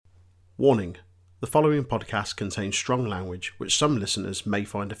Warning: the following podcast contains strong language which some listeners may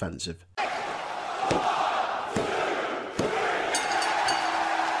find offensive.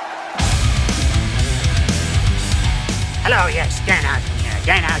 Hello, yes, Dan Housen here.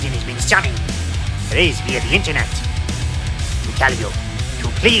 Dan Housen has been summoned, raised via the internet, to tell you to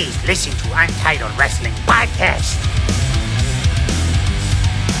please listen to Untitled Wrestling Podcast.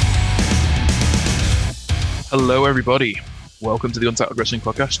 Hello, everybody. Welcome to the Untitled Wrestling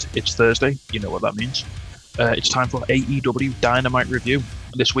Podcast. It's Thursday. You know what that means. It's time for AEW Dynamite review.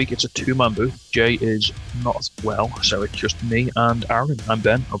 This week, it's a two-man booth. Jay is not well, so it's just me and Aaron. I'm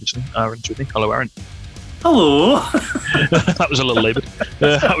Ben, obviously. Aaron's with me. Hello, Aaron. Hello. That was a little laboured.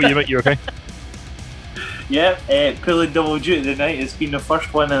 How are you, mate? You okay? Yeah, pulling double duty tonight. It's been the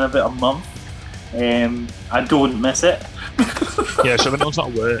first one in about a month. I don't miss it. Yeah, so if anyone's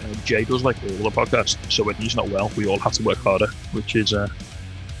not aware, Jay does like all the podcasts, so when he's not well, we all have to work harder, which is,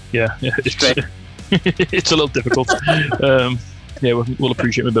 it's a little difficult. We'll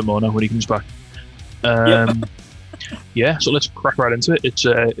appreciate him a bit more now when he comes back. Yeah, so let's crack right into it.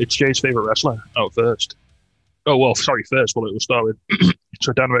 It's Jay's favourite wrestler out first. Oh, well, sorry, first. Well, it will start with...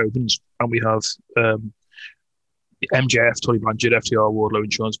 So Dynamite opens, and we have MJF, Tony Blanchard, FTR, Wardlow,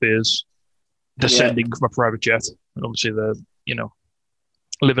 and Sean Spears descending from a private jet. And obviously they're,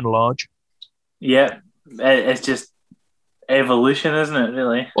 living large. Yeah, it's just evolution, isn't it,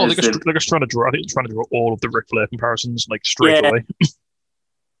 really? Well, they're just trying to draw all of the Ric Flair comparisons, straight away.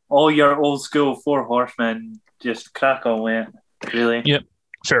 All your old school four horsemen just crack on with it, really. Yep.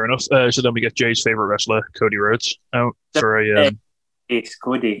 Fair enough. So then we get Jay's favourite wrestler, Cody Rhodes, out for a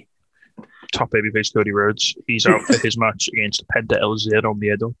Cody. Top babyface Cody Rhodes. He's out for his match against Penta El Zero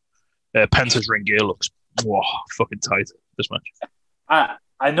Miedo. Penta's ring gear looks fucking tight this match.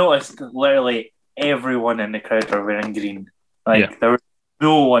 I noticed literally everyone in the crowd are wearing green. There was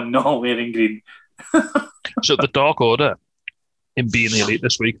no one not wearing green. So the Dark Order, in being the Elite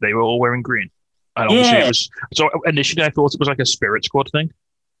this week, they were all wearing green. And obviously it was... So initially I thought it was like a Spirit Squad thing.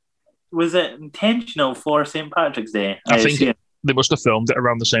 Was it intentional for St. Patrick's Day? I think they must have filmed it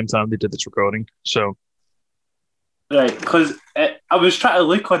around the same time they did this recording. So... Right, because I was trying to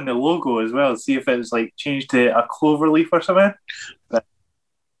look on the logo as well, see if it was changed to a clover leaf or something.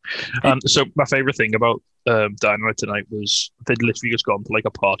 So my favourite thing about Dynamite tonight was they'd literally just gone to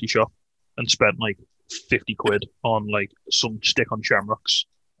a party shop and spent 50 quid on some stick on shamrocks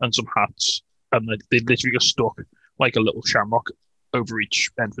and some hats, and they'd literally just stuck a little shamrock over each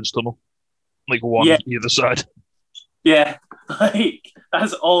entrance tunnel, one on either side. Yeah,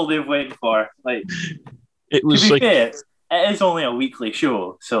 that's all they've waited for. It was to be fair, it is only a weekly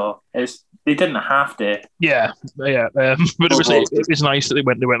show, so they didn't have to. Yeah. But it was nice that they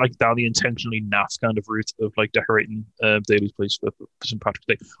went down the intentionally naff kind of route of decorating Daly's place for St. Patrick's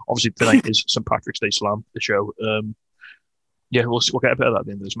Day. Obviously, tonight is St. Patrick's Day Slam, the show. We'll get a bit of that at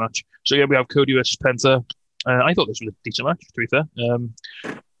the end of this match. So yeah, we have Cody versus Penta. I thought this was a decent match, to be fair.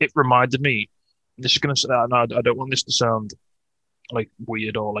 It reminded me. This is gonna. I don't want this to sound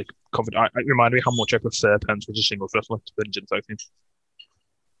weird or covered. It reminded me how much I prefer Penta as a singles wrestler to Vince in tag team.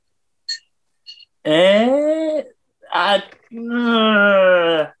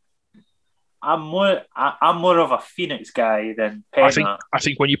 I'm more of a Phoenix guy than Penta. I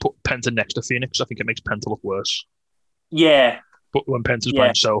think when you put Penta next to Phoenix, I think it makes Penta look worse. Yeah. But when Penta's by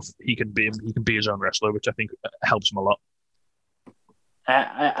himself, he can be his own wrestler, which I think helps him a lot.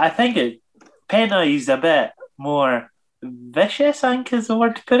 I think Penta is a bit more vicious, I think is the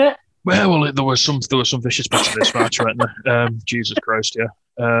word to put it. Well, there was some vicious bits in this match, weren't there? Jesus Christ, yeah.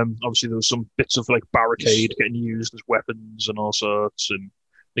 Obviously, there was some bits of barricade getting used as weapons and all sorts, and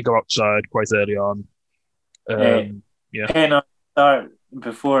they go outside quite early on. Penta start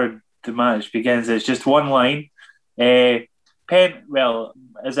before the match begins. It's just one line. Is it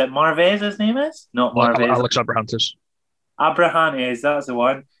Marvez? His name is not Marvez. Alex Abrahantes. Abrahantes, that's the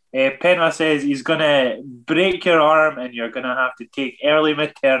one. Penta says he's going to break your arm and you're going to have to take early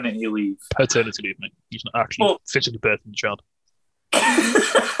maternity leave. Paternity leave, mate. He's not actually physically birthing the child.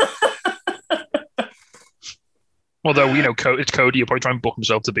 Although, it's Cody, he'll probably try and book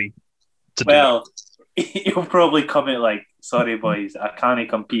himself to do it. He'll probably come out sorry boys, I can't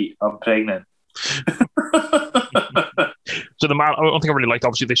compete, I'm pregnant. So the man, I don't think I really liked.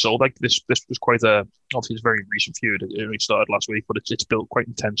 Obviously, they sold this. This was quite obviously it's a very recent feud. It only started last week, but it's built quite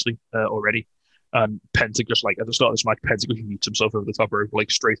intensely already. And Penta just at the start of this match, Penta just yeets himself over the top rope,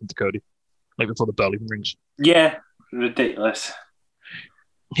 straight into Cody, before the bell even rings. Yeah, ridiculous.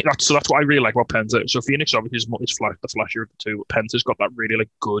 So that's what I really like about Penta. So Phoenix obviously is the flashier of the two. Penta's got that really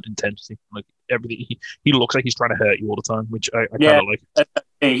good intensity. Everything he looks like he's trying to hurt you all the time, which I kind of like.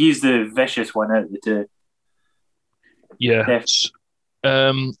 He's the vicious one out of the two. Yeah. Def-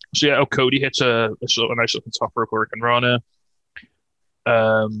 So yeah, Cody hits a sort of nice looking top rope Hurricane Rana.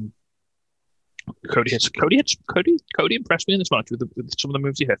 Cody impressed me in this match with some of the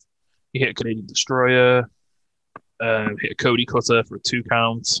moves he hit. He hit a Canadian Destroyer, hit a Cody Cutter for a 2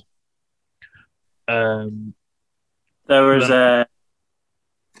 count. There was a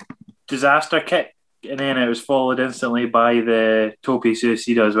disaster kick, and then it was followed instantly by the Tope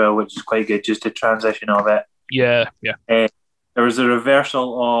Suicida as well, which is quite good, just a transition of it. Yeah. There was a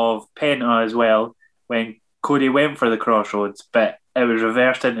reversal of Penta as well when Cody went for the crossroads, but it was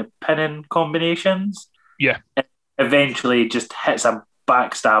reversed into pinning combinations. Yeah. And eventually just hits a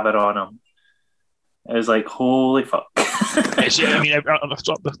backstabber on him. It was like, holy fuck. That's what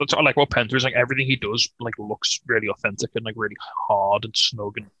I like about Penta is like everything he does like looks really authentic and like really hard and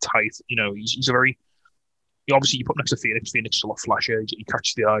snug and tight. He's a very obviously you put next to Phoenix. Phoenix is a lot flashier. He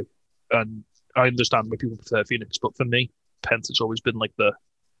catches the eye, and I understand why people prefer Phoenix, but for me, Penta's always been like the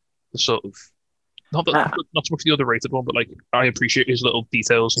sort of not so much the underrated one, but like I appreciate his little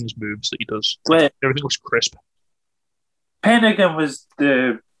details and his moves that he does. Everything looks crisp. Pentagon was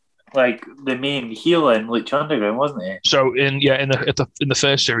the main heel in Lucha Underground, wasn't he? So in the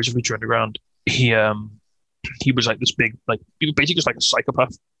first series of Lucha Underground, he was like this big, like he was basically just like a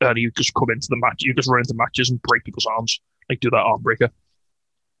psychopath, and he would just come into the match, he would just run into matches and break people's arms, like do that arm breaker.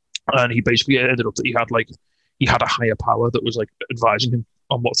 And he basically ended up that he had a higher power that was like advising him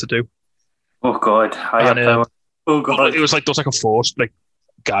on what to do. Oh god, higher power. Oh god, it was like there was like a force like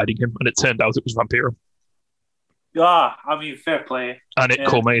guiding him, and it turned out it was Vampiro. Yeah, I mean, fair play. And it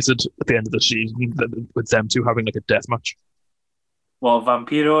culminated at the end of the season with them two having like a death match. Well,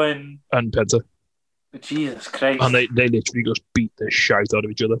 Vampiro and Penta. Jesus Christ. And they literally just beat the shit out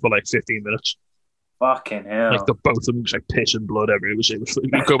of each other for like 15 minutes. Fucking hell. Like both of them was like piss and blood everywhere. It was you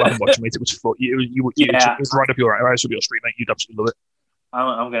go back and watch it, mate. It was fun. It was right up your eyes with your street, mate. You'd absolutely love it.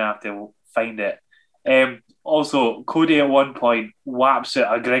 I'm gonna have to find it. Also, Cody at one point whaps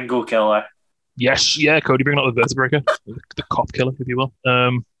at a Gringo killer. Yes, yeah, Cody bringing up the vertebraker, the cop killer, if you will.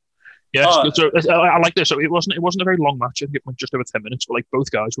 So I like this. So it wasn't a very long match. I think it went just over 10 minutes, but like both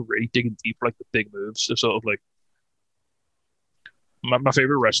guys were really digging deep, like the big moves. So sort of like my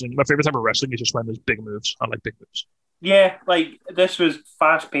favorite wrestling. My favorite type of wrestling is just when there's big moves. I like big moves. Yeah, like this was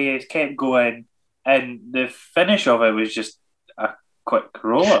fast paced, kept going, and the finish of it was just a quick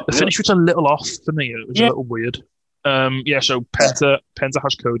roll up. The finish was a little off for me. It was a little weird. So Penta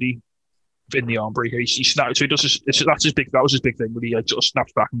has Cody in the arm breaker. He snaps. So he does that was his big thing. Where he sort of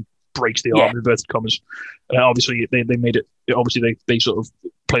snaps back and breaks the arm in inverted commas. Obviously, they made it. Obviously, they sort of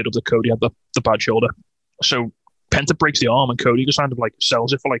played up that Cody had the bad shoulder. So Penta breaks the arm, and Cody just kind of like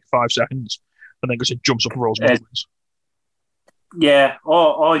sells it for like 5 seconds, and then just jumps up and rolls. Yeah.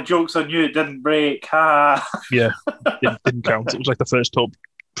 Oh, jokes on you! It didn't break. Ha. Yeah, didn't count. It was like the first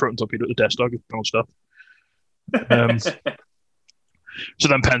proton torpedo at the Death Star bounced off. So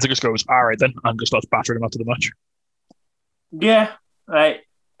then Penta just goes, all right then, and just starts battering him after the match. Yeah, right.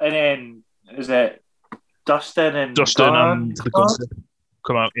 And then is it Dustin and the Gunster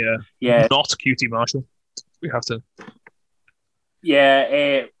come out? Yeah. Not QT Marshall. We have to.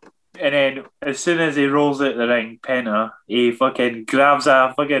 Yeah, and then as soon as he rolls out the ring, Penta, he fucking grabs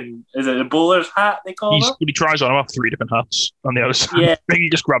is it a bowler's hat they call it? He tries on him, 3 different hats on the other side. Yeah. He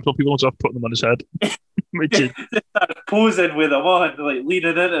just grabs up people and stuff, putting them on his head. Posing with them on, like leaning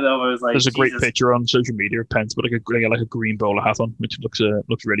into them. I was like, there's a great picture on social media of Penta with like a green bowler hat on, which looks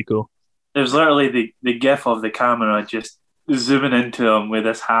really cool. There's literally the gif of the camera just zooming into him with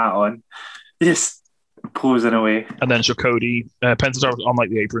this hat on, just posing away. And then so Cody, Penta's on like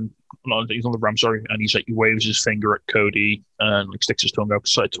the apron, he's on the ramp, sorry, and he waves his finger at Cody and like sticks his tongue out,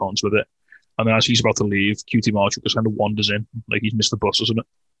 side taunts with it. And then as he's about to leave, QT Marshall just kind of wanders in, like he's missed the bus or something.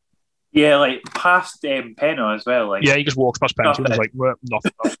 Yeah, like past Penta as well. Like, yeah, he just walks past Penta and he's like, well,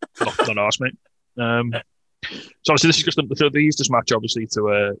 nothing on us, mate. So obviously this is just they used this match obviously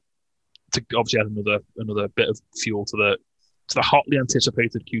to obviously add another bit of fuel to the hotly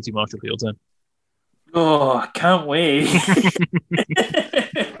anticipated QT Marshall heel turn. Oh, I can't wait.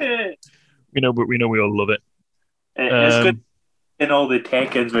 we know we all love it. It's good in all the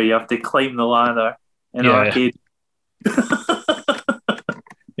Tekkens where you have to climb the ladder in arcade.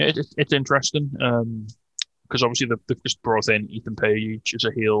 Yeah, it's interesting because obviously they've just brought in Ethan Page as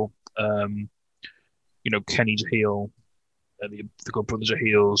a heel. Kenny's a heel. The Good Brothers are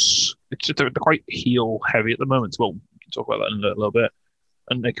heels. They're quite heel heavy at the moment. Well, we can talk about that in a little bit.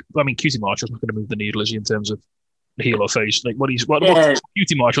 And QT Marshall's not going to move the needle, is he, in terms of heel or face? Like what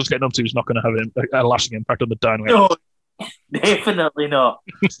QT Marshall's getting up to is not going to have a lasting impact on the Dynamite. No, Definitely not.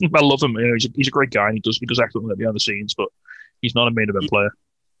 I love him. You know, he's a great guy. And he does excellent behind the scenes, but he's not a main event player.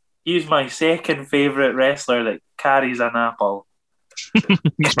 He's my second favourite wrestler that carries an apple.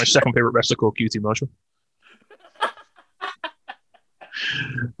 He's my second favorite wrestler called QT Marshall.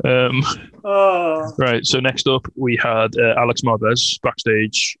 Right. So next up, we had Alex Marvez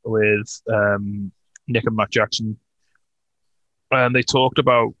backstage with Nick and Matt Jackson, and they talked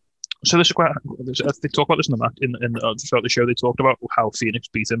about. So this is quite. They talk about this in the match throughout the show. They talked about how Phoenix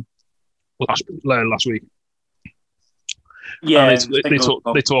beat him last week. Yeah, and they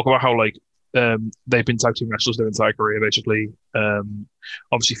talk about how like they've been tag team wrestlers their entire career, basically.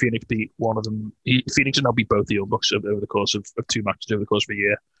 Obviously, Phoenix beat one of them. Phoenix and now beat both the Young Bucks over the course of 2 matches over the course of a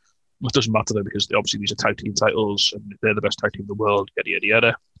year. It doesn't matter though, because obviously these are tag team titles and they're the best tag team in the world. Yada yada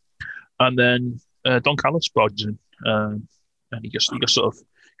yada. And then Don Callis barges in, and he just sort of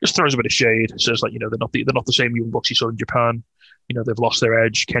throws a bit of shade. Says like, you know, they're not the same Young Bucks you saw in Japan. You know, they've lost their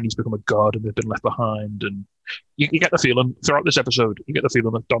edge. Kenny's become a god, and they've been left behind. And you get the feeling throughout this episode,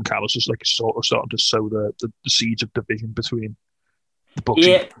 that Don Callis is like sort of starting to sow the seeds of division between the Bucks.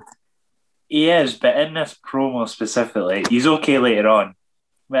 Yeah, he is, but in this promo specifically, he's okay later on.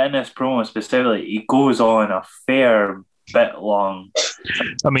 But in this promo specifically, he goes on a fair bit long.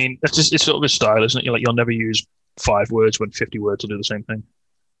 I mean, it's sort of his style, isn't it? You'll never use 5 words when 50 words will do the same thing.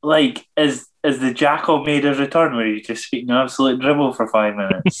 Like, is the Jackal made his return where he's just speaking absolute dribble for 5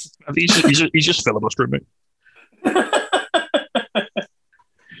 minutes? he's just filibustering me.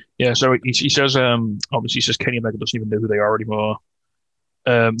 Yeah, so he says, obviously he says Kenny Omega doesn't even know who they are anymore.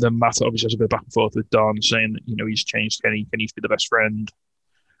 Then Matt obviously has a bit back and forth with Don, saying that, you know, he's changed Kenny to be the best friend.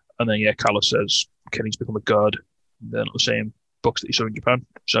 And then, yeah, Callis says Kenny's become a god. They're not the same Bucks that he saw in Japan.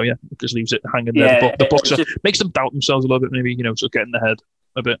 So, yeah, it just leaves it hanging there. Yeah, the Bucks makes them doubt themselves a little bit, maybe, you know, so get in the head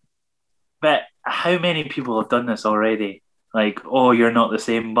a bit. But how many people have done this already? Like, oh, you're not the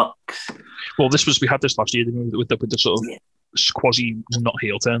same Bucks. Well, we had this last year, didn't we, with the sort of quasi not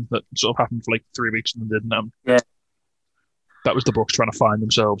heel turn that sort of happened for like 3 weeks and then didn't happen. Yeah. That was the Bucks trying to find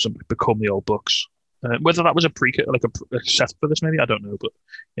themselves and become the old Bucks. Whether that was a set for this, maybe, I don't know, but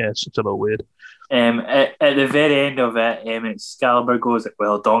yeah, it's a little weird. At the very end of it, Excalibur goes,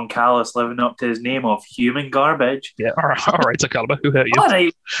 well, Don Callis living up to his name of human garbage. Yeah, all right, Excalibur, who hurt you? All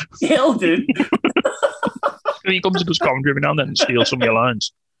right, hell, dude. He comes and does commentary every now and then and steals some of your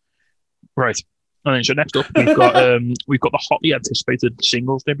lines. Right. And then, so next up, we've got the hotly anticipated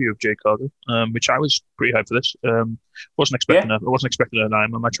singles debut of Jade Cargill, which I was pretty hyped for this. Wasn't expecting a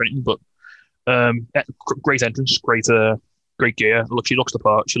 9-man match or anything, but great entrance, great gear. She looks the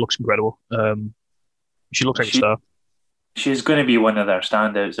part. She looks incredible. She looks like a star. She's going to be one of their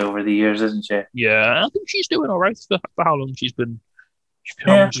standouts over the years, isn't she? Yeah, I think she's doing all right for how long she's been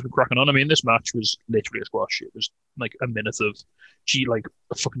cracking on. I mean, this match was literally a squash. It was like a minute of she like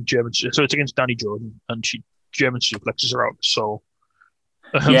a fucking German. So it's against Danny Jordan, and she German suplexes her out of the soul.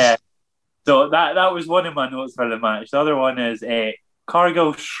 Yeah. So that was one of my notes for the match. The other one is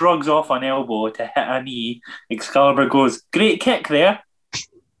Cargill shrugs off an elbow to hit a knee. Excalibur goes, "Great kick there."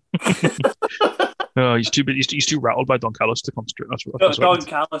 Oh, he's too rattled by Don Callis to concentrate. Don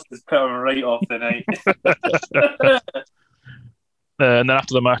Callis has put him right off the night. And then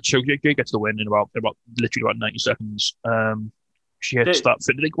after the match, Jade gets the win in about 90 seconds. She hits that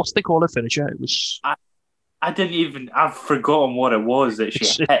what's they call her finisher? It was. I've forgotten what it was that she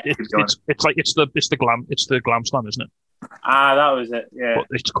hit. It's the glam slam, isn't it? That was it. Yeah. But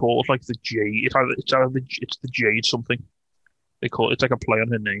it's called like the Jade. It's the Jade something. They call it. It's like a play on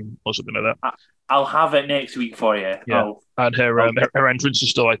her name or something like that. I'll have it next week for you. Yeah. And her entrance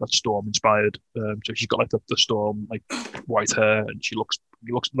is still like that Storm inspired. So she's got like the Storm like white hair, and she looks.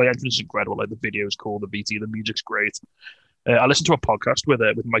 The entrance is incredible. Like the video is cool. The BT, the music's great. I listened to a podcast with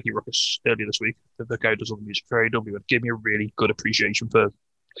Mikey Ruckus earlier this week. The guy who does all the music for AEW, and gave me a really good appreciation for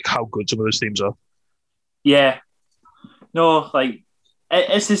like how good some of those themes are. Yeah. No, like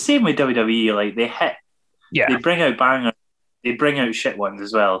it's the same with WWE. Like they bring out bangers, they bring out shit ones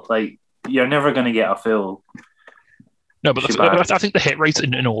as well. Like you're never going to get a full. No, but I think the hit rate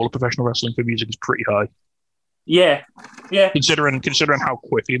in all of professional wrestling for music is pretty high. Yeah. Considering how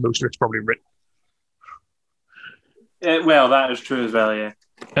quickly most of it's probably written. Well, that is true as well. Yeah.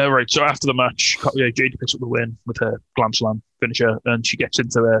 Right. So after the match, Jade picks up the win with her glam slam finisher, and she gets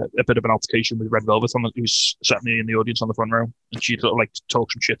into a bit of an altercation with Red Velvet, who's sat in the audience on the front row, and she sort of like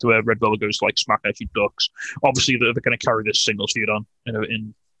talks some shit to her. Red Velvet goes to like smack her, she ducks. Obviously, they're going to carry this singles feud on,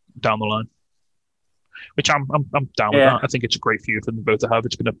 in down the line, which I'm down with that. I think it's a great feud for them both to have.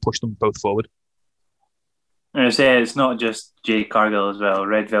 It's going to push them both forward. I say it's not just Jade Cargill as well.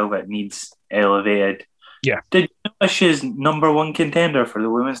 Red Velvet needs elevated. Yeah. Did you know she's number one contender for the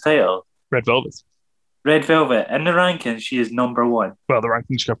women's title? Red Velvet. Red Velvet. In the rankings, she is number one. Well, the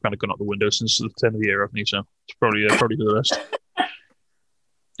rankings have kind of gone out the window since the turn of the year, haven't they? So it's probably for the rest.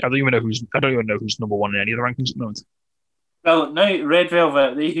 I don't even know who's number one in any of the rankings at the moment. Well, no, Red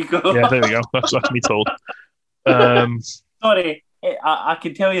Velvet. There you go. Yeah, there we go. That's me told. Sorry, I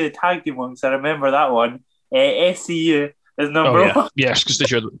can tell you the tag team ones. I remember that one. SCU is number one. Yes, because they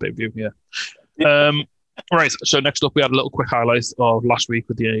showed the pay-per-view. Yeah. Right. So next up, we had a little quick highlight of last week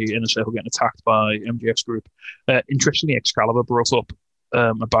with the Inner Circle getting attacked by MJF's group. Interestingly, Excalibur brought up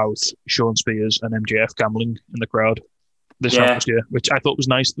about Sean Spears and MJF gambling in the crowd this last year, which I thought was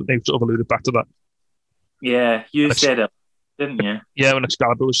nice that they sort of alluded back to that. Yeah, you said it, didn't you? Yeah, when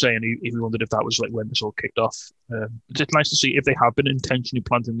Excalibur was saying he wondered if that was like when this all kicked off. It's nice to see if they have been intentionally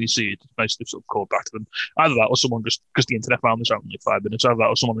planting these seeds. It's nice to sort of call back to them. Either that or someone just, because the internet found this out in like 5 minutes, either that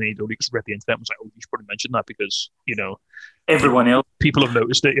or someone in AEW just read the internet and was like, oh, you should probably mention that because, everyone else. People have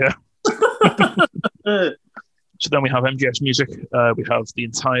noticed it, yeah. So then we have MJF's music. We have the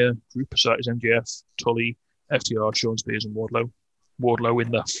entire group. So that is MJF, Tully, FTR, Sean Spears, and Wardlow. Wardlow in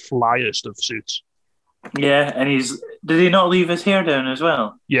the flyest of suits. Yeah, and did he not leave his hair down as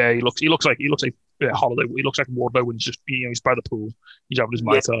well? Yeah, he looks like Holiday. He looks like Wardlow when he's just he's by the pool. He's having his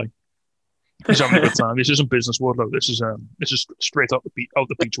Mai Tai. He's having a good time. This isn't business Wardlow. This is straight out the beach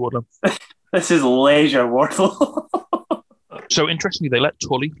Wardlow. This is leisure Wardlow. So interestingly, they let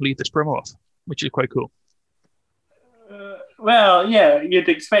Tully lead this promo off, which is quite cool. Well, yeah, you'd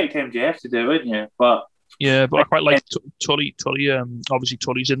expect MJF to do, wouldn't you? But yeah, but I quite like Tully. Obviously,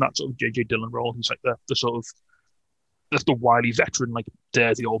 Tully's in that sort of JJ Dillon role. He's like the sort of the wily veteran, like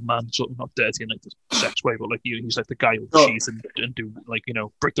dirty old man, sort of not dirty in like the sex way, but like he's like the guy who'll cheat and do like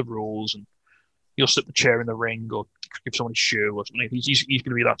break the rules, and he'll sit the chair in the ring or give someone a shoe or something. He's going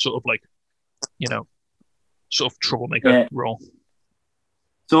to be that sort of like sort of troublemaker role.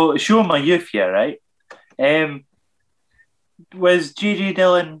 So show my youth here, right? Was JJ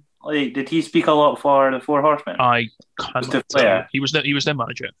Dillon? Like, did he speak a lot for the Four Horsemen? I cannot tell. He was their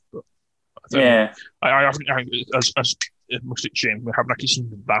manager. But I haven't. As it must be a shame, we haven't actually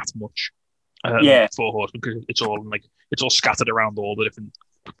seen that much. Four Horsemen, because it's all scattered around all the different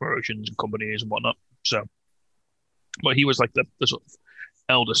promotions and companies and whatnot. So, but he was like the sort of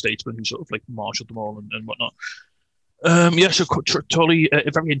elder statesman who sort of like marshaled them all and whatnot. So Tully,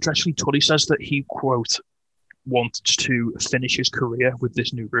 very interestingly, Tully says that he, quote, wants to finish his career with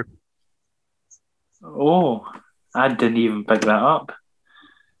this new group. Oh, I didn't even pick that up.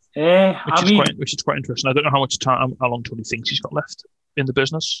 Which is quite interesting. I don't know how long Tully thinks he's got left in the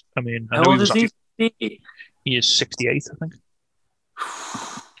business. I mean, I know how old is he? He is 68, I think.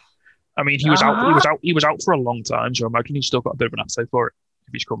 I mean, he was out for a long time, so I imagine he's still got a bit of an appetite for it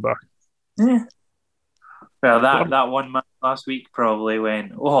if he's come back. Yeah. Well, that one man last week probably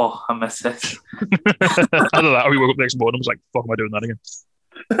went, oh, I miss this. Either that or we woke up next morning and was like, fuck, am I doing that again?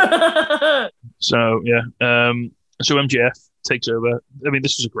 So, yeah. So MJF takes over. I mean,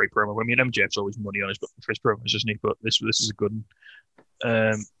 this is a great promo. I mean, MJF's always money on his promos, isn't he? But this is a good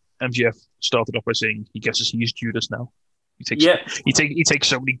one. MJF started off by saying he guesses he's Judas now. He takes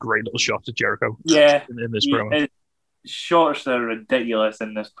so many great little shots at Jericho. Yeah, in this promo. Shots are ridiculous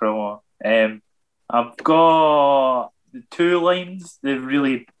in this promo. I've got the 2 lines that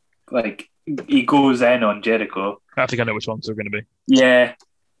really he goes in on Jericho. I think I know which ones they're going to be. Yeah,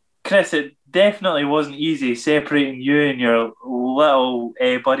 Chris, it definitely wasn't easy separating you and your little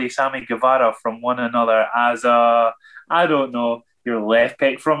buddy Sammy Guevara from one another as I don't know, your left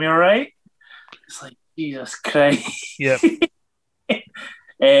pick from your right. It's like, Jesus Christ. Yeah.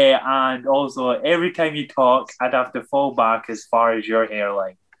 And also, every time you talk, I'd have to fall back as far as your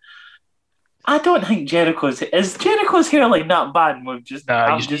hairline. I don't think Jericho's hairline that bad, and I've just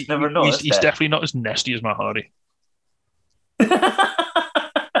never noticed. He's definitely not as nasty as Matt Hardy. I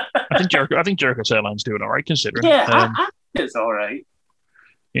think Jericho's hairline's doing all right, considering. Yeah, I think it's all right.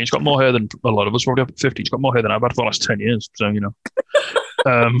 Yeah, he's got more hair than a lot of us. Probably up at 50. He's got more hair than I've had for the last 10 years. So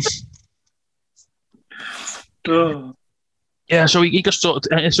Yeah, so he just sort of,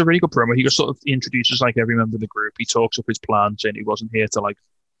 it's a really good promo. He just sort of introduces like every member of the group. He talks up his plan, saying he wasn't here to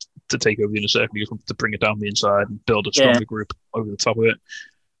take over the Inner Circle. He just wanted to bring it down the inside and build a stronger group over the top of it.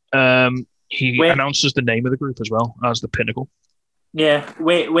 He announces the name of the group as well as the Pinnacle. Yeah,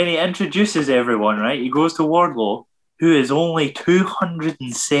 when he introduces everyone, right, he goes to Wardlow, who is only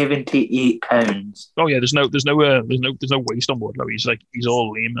 278 pounds. Oh yeah, there's no waist on Wardlow. He's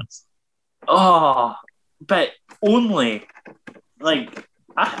all lean, man. Oh, but only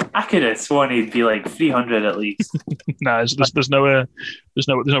I could have sworn he'd be like 300 at least. Nah, there's no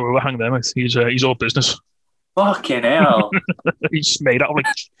overhang there, mate. He's all business. Fucking hell. He's made out of like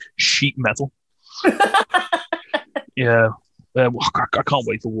sheet metal. Yeah. I can't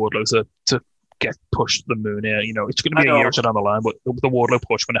wait for Wardlow to get pushed to the moon here. You know, it's going to be a year or so down the line, but the Wardlow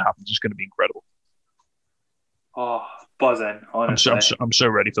push when it happens is going to be incredible. Oh, buzzing, honestly. I'm so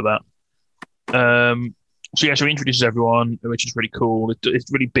ready for that. So he introduces everyone, which is really cool. It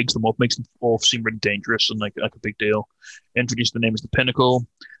really bigs them up, makes them all seem really dangerous and like a big deal. Introduces the name as the Pinnacle.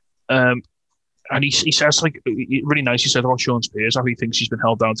 And he says, like, really nice. He said about Sean Spears, how he thinks he's been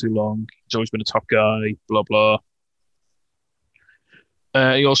held down too long. He's always been a top guy, blah, blah.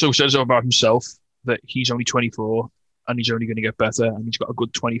 He also says about himself that he's only 24 and he's only going to get better and he's got a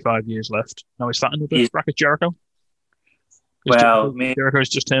good 25 years left. Now, is that in the bracket, Jericho? Well, Jericho's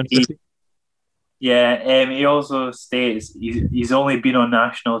just turned 50. Yeah, he also states he's only been on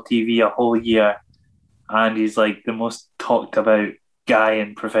national TV a whole year and he's like the most talked about guy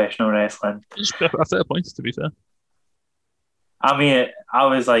in professional wrestling. It's a fair point, to be fair. I mean, I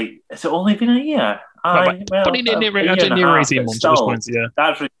was like, it's only been a year. But he near 18 months at this point, yeah.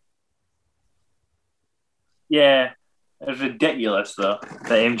 Yeah, it's ridiculous, though, that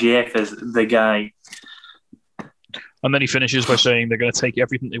MJF is the guy. And then he finishes by saying they're going to take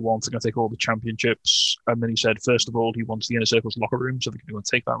everything they want. They're going to take all the championships. And then he said, first of all, he wants the Inner Circle's locker room, so they're going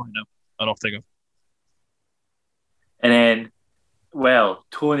to take that right now. And off they go. And then, well,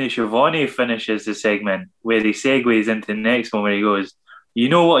 Tony Schiavone finishes the segment where he segues into the next one where he goes, you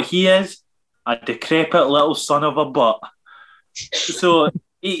know what he is? A decrepit little son of a butt. So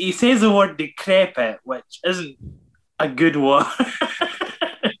he says the word decrepit, which isn't a good one.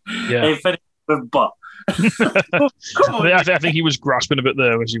 Yeah. He finishes with butt. Come on. I think he was grasping a bit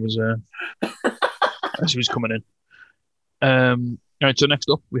there as he was coming in. All right, so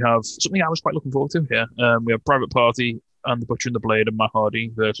next up we have something I was quite looking forward to here. We have Private Party and the Butcher and the Blade and Matt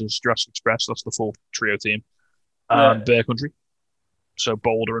Hardy versus Jurassic Express. That's the full trio team. And Bear Country. So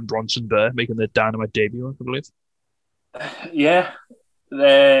Boulder and Bronson Bear making their Dynamite debut, I believe. Yeah,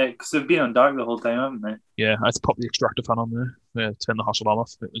 because they've been on Dark the whole time, haven't they? Yeah, I had to pop the Extractor fan on there. Yeah, turn the hustle on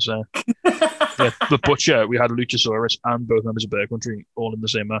off. It was the Butcher. We had Luchasaurus and both members of Bear Country all in the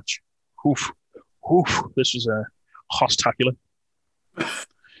same match. Oof. This was hostacular.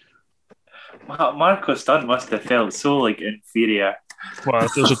 Marco Stunt must have felt so like inferior. Well,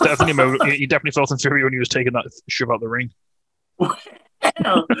 there was definitely a moment. He definitely felt inferior when he was taking that shove out the ring.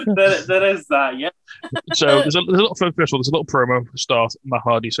 there is that, yeah. So there's a little promo start. Matt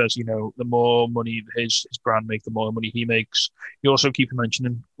Hardy says, you know, the more money his brand make, the more money he makes. You also keep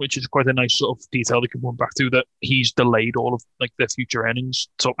mentioning, which is quite a nice sort of detail they can come back to, that he's delayed all of like their future earnings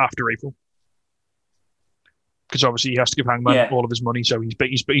till after April. Because obviously he has to give Hangman all of his money, so he's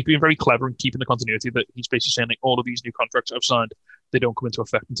been very clever in keeping the continuity. That he's basically saying like all of these new contracts I've signed, they don't come into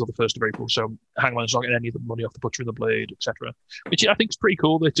effect until the 1st of April. So Hangman's not getting any of the money off the Butcher and the Blade, etc. Which I think is pretty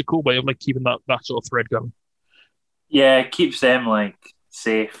cool. It's a cool way of like keeping that sort of thread going. Yeah, it keeps them like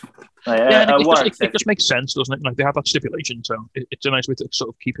safe. It just makes sense, doesn't it? Like they have that stipulation, so it's a nice way to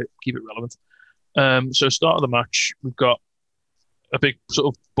sort of keep it relevant. So start of the match, we've got a big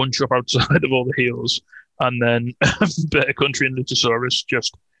sort of bunch up outside of all the heels. And then Bear Country and Luchasaurus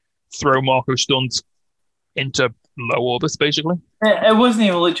just throw Marco Stunt into low orbit, basically. It wasn't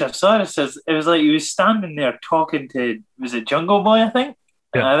even Luchasaurus. It was like he was standing there talking to, was it Jungle Boy, I think?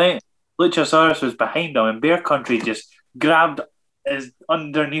 Yeah. And I think Luchasaurus was behind him, and Bear Country just grabbed his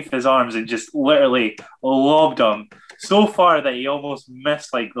underneath his arms and just literally lobbed him so far that he almost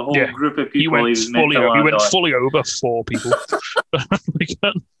missed like the whole group of people he went fully over 4 people.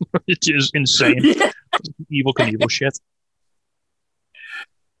 Which is insane. Yeah. Evil Knievel shit.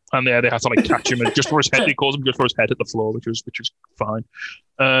 And they had to like catch him and just for his head. He calls him just for his head at the floor, which was fine.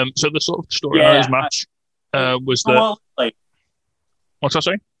 So the sort of story of this match was that. What's that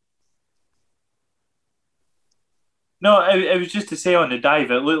saying? No, it was just to say on the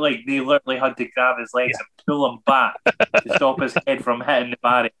dive, it looked like they literally had to grab his legs and pull him back to stop his head from hitting the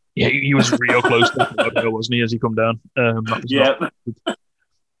barrier. Yeah, he was real close to the wasn't he, as he come down?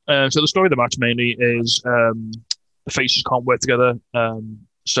 So the story of the match mainly is the faces can't work together.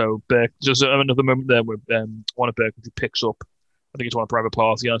 So there's another moment there where one of Bear Country picks up, I think it's one of Private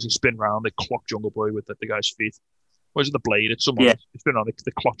Party, and as they spin around, they clock Jungle Boy with the guy's feet. Or is it the Blade? It's someone. It's been on.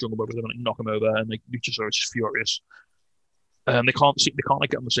 They clock Jungle Boy with them and knock him over, and Luchasaurus is furious. They can't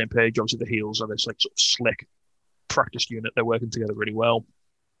like get on the same page. Obviously, the heels are this like sort of slick, practiced unit. They're working together really well.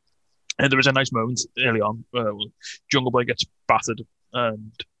 And there is a nice moment early on where Jungle Boy gets battered,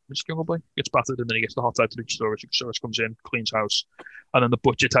 and Jungle Boy gets battered, and then he gets the hot tag to Luchasaurus. Luchasaurus comes in, cleans house, and then the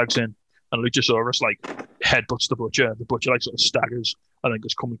Butcher tags in, and Luchasaurus like headbutts the Butcher. The Butcher like sort of staggers, and then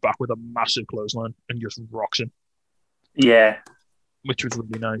just comes back with a massive clothesline and just rocks him. Yeah. Which was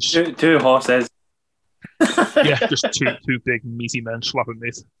really nice. Two horses. Yeah, just two big meaty men slapping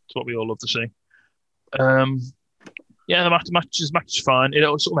meat. That's what we all love to see. Yeah, the match is fine. It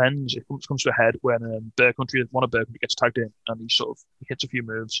sort of ends. It comes to a head when Bear Country gets tagged in, and he hits a few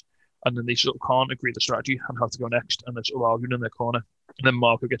moves, and then they sort of can't agree the strategy and how to go next, and they're sort of arguing in their corner. And then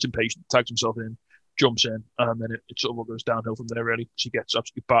Marco gets impatient, tags himself in, jumps in, and then it sort of all goes downhill from there. Really, she gets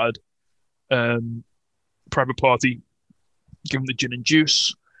absolutely battered. Private Party give him the gin and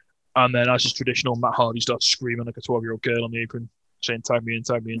juice, and then as is traditional, Matt Hardy starts screaming like a 12-year-old girl on the apron, saying "Tag me in,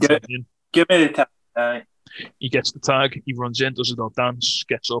 tag me in, tag me in." Give me the tag. He gets the tag, he runs in, does his little dance,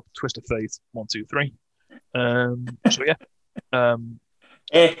 gets up, twist of fate, 1, 2, 3. So yeah,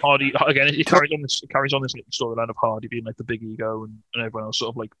 Hardy again. It carries on this storyline of Hardy being like the big ego and everyone else sort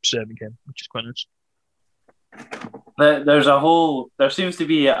of like serving him, which is quite nice. There seems to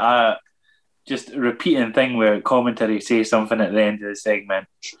be a just repeating thing where commentary say something at the end of the segment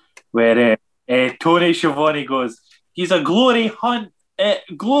where Tony Schiavone goes, "He's a glory hunt,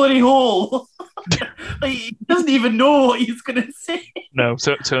 glory hole." Like, he doesn't even know what he's going to say. No,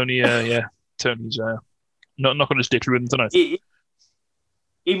 Tony, Tony's not going to stick with him tonight.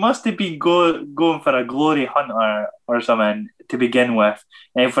 He must have been going for a glory hunter or something to begin with,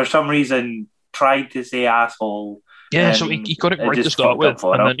 and for some reason tried to say asshole. Yeah, so he got it right to start with,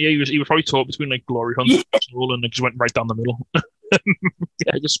 and then he was probably taught between like glory hunter and asshole, and it just went right down the middle.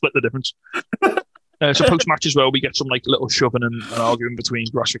 Yeah, just split the difference. So post-match as well, we get some like little shoving and arguing between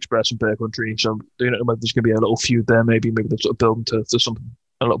Jurassic Express and Bear Country. So I don't know whether there's going to be a little feud there. Maybe they're sort of building to something,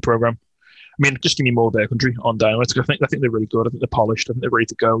 a little program. I mean, just give me more Bear Country on Dynamite. I think they're really good. I think they're polished. I think they're ready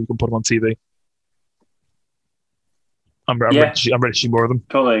to go. You can put them on TV. I'm ready to see more of them.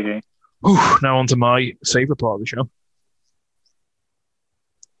 Totally agree. Now on to my favourite part of the show.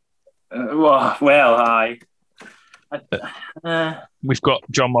 We've got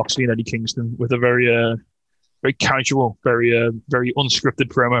Jon Moxley and Eddie Kingston with a very casual, very unscripted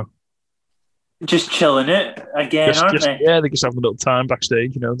promo. Just chilling it again, aren't they? Yeah, they're just having a little time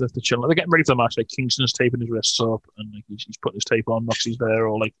backstage. You know, they're chilling. They're getting ready for the match. Like Kingston's taping his wrists up, and like he's putting his tape on. Moxley's there,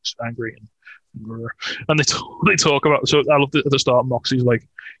 all like angry and they talk about. So I love at the start. Moxley's like,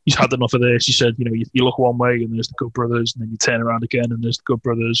 he's had enough of this. He said, you know, you look one way and there's the Good Brothers, and then you turn around again and there's the Good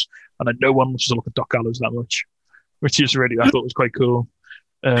Brothers, and then no one wants to look at Doc Gallows that much, which is really, I thought was quite cool.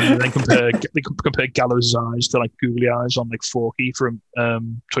 And then compare Gallows' eyes to like googly eyes on like Forky from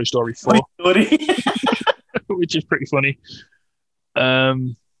Toy Story 4, which is pretty funny. I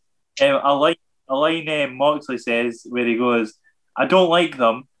like a line Moxley says where he goes, "I don't like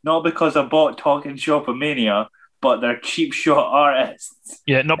them, not because I bought Talking Shop of Mania, but they're cheap shot artists."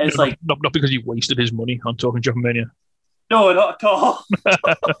 Yeah, not because he wasted his money on Talking Shop of Mania. No, not at all.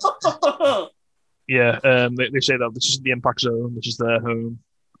 Yeah, they say that this is the Impact Zone, this is their home.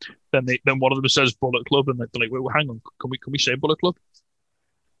 Then one of them says Bullet Club, and they're like, "Wait, hang on, can we say Bullet Club?"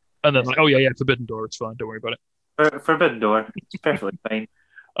 And then like, "Oh yeah, Forbidden Door, it's fine, don't worry about it." Forbidden Door, it's perfectly fine.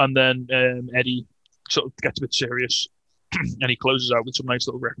 And then Eddie sort of gets a bit serious, and he closes out with some nice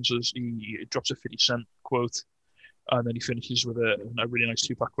little references. He drops a 50-cent quote, and then he finishes with a really nice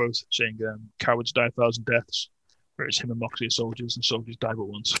Tupac quote saying, "Cowards die 1,000 deaths, whereas him and Moxley are soldiers, and soldiers die but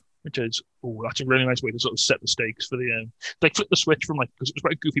once." Which is, that's a really nice way to sort of set the stakes for the like flip the switch from like, because it was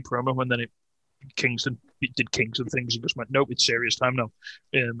quite a goofy promo, and then Kingston things and just went, nope, it's serious time now,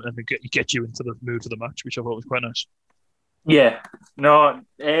 and get you into the mood for the match, which I thought was quite nice. Yeah, no,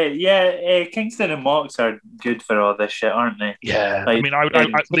 Kingston and Mox are good for all this shit, aren't they? Yeah, like, I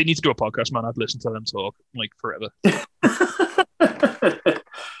mean, they need to do a podcast, man. I'd listen to them talk like forever.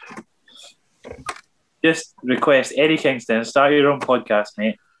 Just request Eddie Kingston, start your own podcast,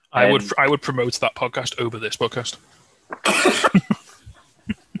 mate. I would promote that podcast over this podcast.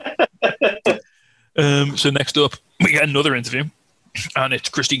 So next up, we get another interview, and it's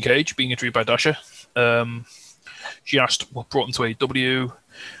Christine Cage being interviewed by Dasha. She asked what brought him to AEW,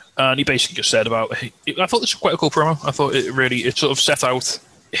 and he basically just said about. I thought this was quite a cool promo. I thought it sort of set out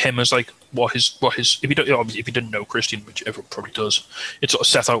him as like what his if you didn't know Christian, which everyone probably does, it sort of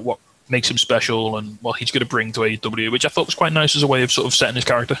set out what makes him special and what he's going to bring to AEW, which I thought was quite nice as a way of sort of setting his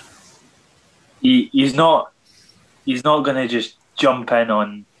character. He's not going to just jump in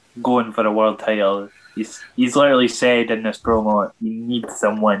on going for a world title. He's literally said in this promo, he needs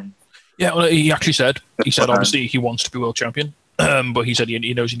someone. Yeah, well, he said obviously he wants to be world champion, but he said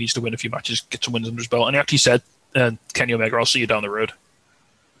he knows he needs to win a few matches, get some wins under his belt, and he actually said, Kenny Omega, I'll see you down the road.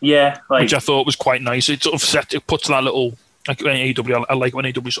 Yeah, which I thought was quite nice. It sort of puts that little Like when AEW, I like when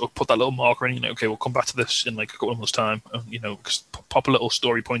AEW sort of put that little marker in. Okay, we'll come back to this in like a couple of months' time. Just pop a little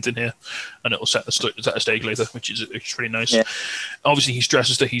story point in here, and it'll set a stage later, which is really nice. Yeah. Obviously, he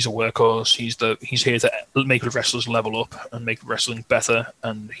stresses that he's a workhorse. He's here to make the wrestlers level up and make wrestling better,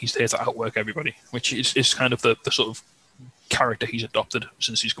 and he's here to outwork everybody, which is kind of the sort of character he's adopted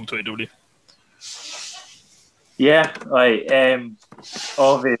since he's come to AEW. Yeah,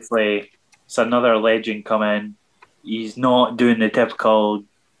 obviously it's another legend come in. He's not doing the typical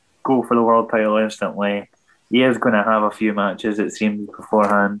go for the world title instantly. He is going to have a few matches, it seems,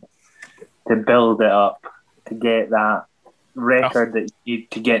 beforehand to build it up, to get that record that you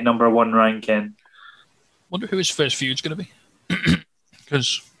need to get number one ranking. Wonder who his first feud's going to be.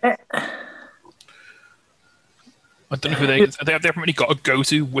 Because I don't know who they haven't really got a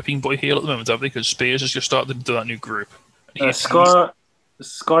go-to whipping boy heel at the moment, have they? Because Spears has just started into that new group.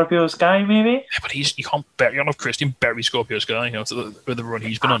 Scorpio Sky, maybe? Yeah, but you can't have Christian bury Scorpio Sky, with the run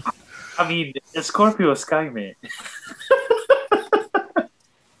he's been on. I mean, it's Scorpio Sky, mate.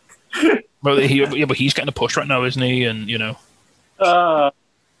 But he's getting a push right now, isn't he? And it's going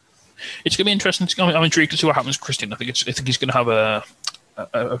to be interesting. I'm intrigued to see what happens with Christian. I think he's going to have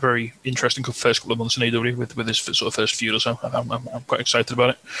a very interesting first couple of months in AEW with his sort of first feud or so. I'm quite excited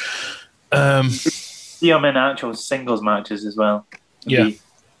about it. See him in actual singles matches as well. It'd be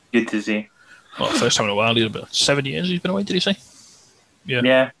good to see. Well, first time in a while. He's about 7 years he's been away, did he say?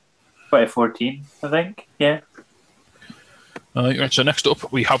 Yeah. 2014, I think. Yeah. Right, so next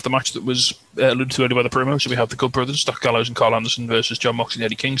up, we have the match that was alluded to earlier by the promo. So we have the Good Brothers, Doc Gallows and Carl Anderson versus Jon Moxley and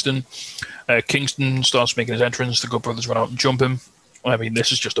Eddie Kingston. Kingston starts making his entrance. The Good Brothers run out and jump him. I mean,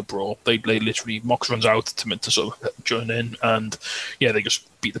 this is just a brawl. They literally, Mox runs out to sort of join in, and they just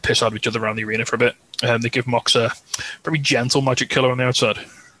beat the piss out of each other around the arena for a bit. They give Mox a very gentle magic killer on the outside.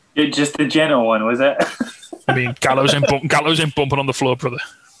 Just a gentle one, was it? I mean, Gallows ain't bumping on the floor, brother.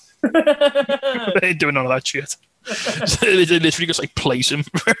 They ain't doing none of that shit. So they literally just like place him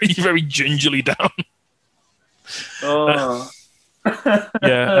very, very gingerly down. Oh.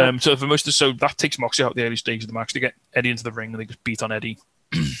 So for most of that takes Moxie out the early stages of the match. They get Eddie into the ring and they just beat on Eddie.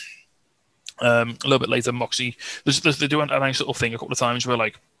 A little bit later, Moxie they do a nice little thing a couple of times where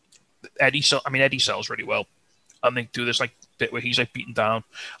like Eddie sells really well, and they do this like bit where he's like beaten down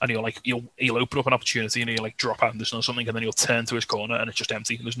and he'll open up an opportunity and he'll like drop Anderson or something, and then he'll turn to his corner and it's just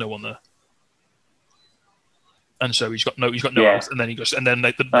empty and there's no one there. And so he's got no out, and then he goes, and then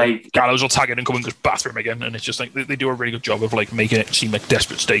Gallows will tag in and come and just batter him again, and it's just like they do a really good job of like making it seem like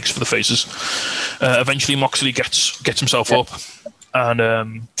desperate stakes for the faces. Eventually, Moxley gets himself up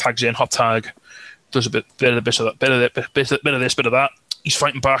and tags in, hot tag, does a bit of this, bit of that. He's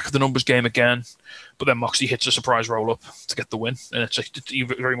fighting back, the numbers game again, but then Moxley hits a surprise roll up to get the win, and it's like he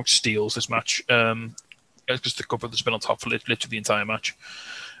very much steals this match because the Good Brothers have been on top for literally the entire match.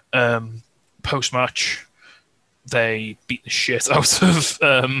 Post match, they beat the shit out of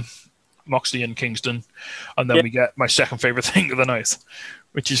Moxley and Kingston, and then we get my second favorite thing of the night,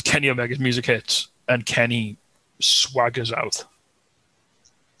 which is Kenny Omega's music hits, and Kenny swaggers out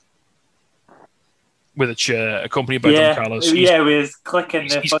with a chair, accompanied by Don Callis. He's clicking.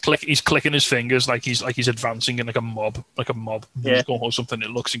 He's clicking his fingers like he's advancing in like a mob musical or something. It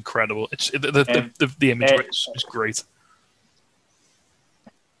looks incredible. It's the image is great.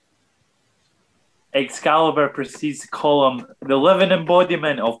 Excalibur proceeds to call him the living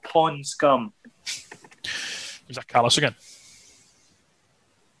embodiment of pawn scum. Is that Callis again?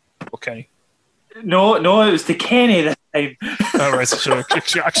 Okay. No, it was to Kenny this time. All right. So,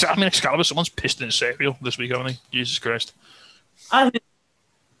 I mean, Excalibur, someone's pissed in his cereal this week, haven't they? Jesus Christ.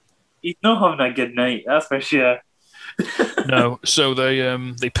 He's not having a good night, that's for sure. No. So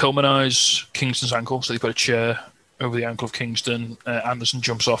they pulmonize Kingston's ankle. So they put a chair over the ankle of Kingston. Anderson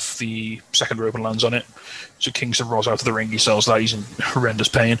jumps off the second rope and lands on it. So Kingston rolls out of the ring. He sells that. He's in horrendous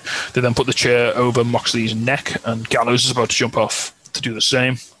pain. They then put the chair over Moxley's neck, and Gallows is about to jump off to do the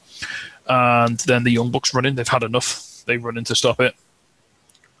same. And then the Young Bucks run in. They've had enough. They run in to stop it.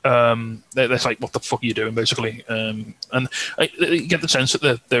 They're like, what the fuck are you doing, basically? And I get the sense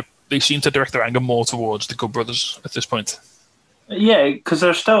that they seem to direct their anger more towards the Good Brothers at this point. Yeah, because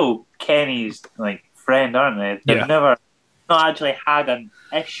they're still Kenny's like friend, aren't they? They've never not actually had an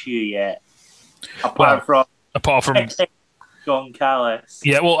issue yet, apart from Don Callis.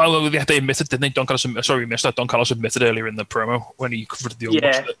 Yeah, well, they admitted, didn't they? Don Callis. Sorry, we missed that. Don Callis admitted earlier in the promo when he covered the Young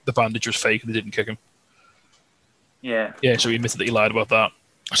Bucks that the bandage was fake and they didn't kick him. Yeah. Yeah, so he admitted that he lied about that.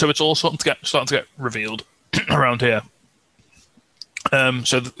 So it's all starting to get revealed around here.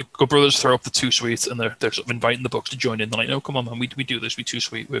 So the Good Brothers throw up the Too Sweet, and they're sort of inviting the Bucks to join in. They're like, "No, come on, man, we do this. We Too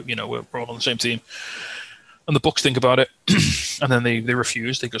Sweet. We're all on the same team." And the Bucks think about it, and then they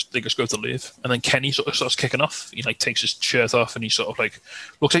refuse. They just go to leave, and then Kenny sort of starts kicking off. He like takes his shirt off, and he sort of like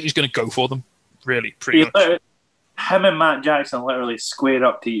looks like he's going to go for them. Really, pretty much. Him and Matt Jackson literally square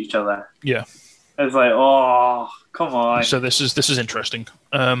up to each other. Yeah, it's like, oh, come on. So this is interesting.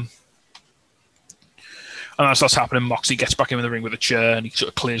 And as that's happening, Moxley gets back in the ring with a chair, and he sort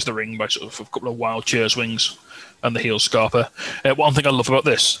of clears the ring by sort of a couple of wild chair swings and the heel scarper. One thing I love about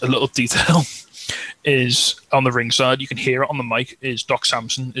this, a little detail. Is on the ringside, you can hear it on the mic, is Doc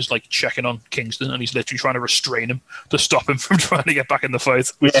Samson is like checking on Kingston, and he's literally trying to restrain him to stop him from trying to get back in the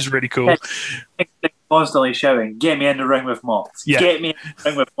fight, which is really cool. Constantly shouting, get me in the ring with Mox. Yeah. Get me in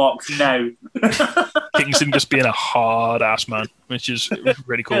the ring with Mox now. Kingston just being a hard ass man, which is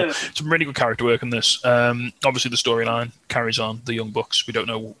really cool. Some really good character work in this. Obviously the storyline carries on, the Young Bucks. We don't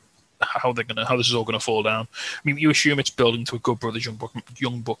know how this is all gonna fall down. I mean, you assume it's building to a Good Brothers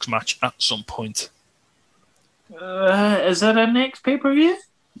Young Bucks match at some point. Is that a next pay-per-view?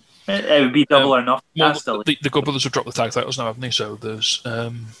 It would be Double or Nothing. Well, the Good Brothers have dropped the tag titles now, haven't they? So there's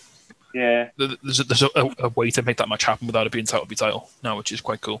there's a way to make that match happen without it being title by title now, which is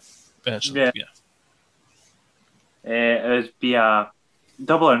quite cool. It would be a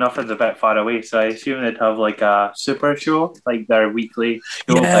Double or Nothing's a bit far away, so I assume they'd have like a super show, like their weekly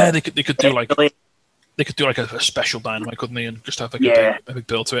show. Yeah, they could do like a special Dynamite, couldn't they, and just have like a big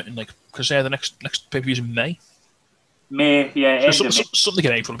build to it, and like because the next pay-per-view is in May. Something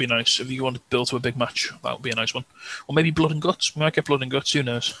in April would be nice if you want to build to a big match. That would be a nice one, or maybe Blood and Guts. We might get Blood and Guts. Who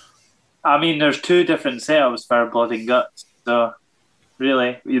knows? I mean, there's two different setups for Blood and Guts, so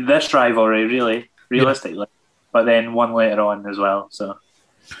really, this rivalry, realistically, but then one later on as well. So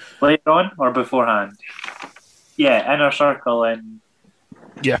later on or beforehand? Yeah, Inner Circle and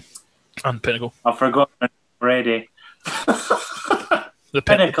and Pinnacle. I've forgotten already. The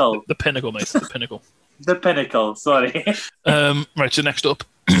Pinnacle. The Pinnacle, mate. The Pinnacle. The Pinnacle, sorry. Right, so next up,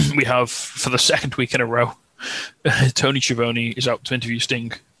 we have, for the second week in a row, Tony Schiavone is out to interview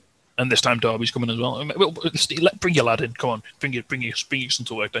Sting, and this time Darby's coming as well. Bring your lad in, come on. Bring your son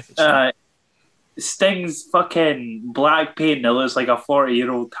to work day. Sting's fucking black paint that looks like a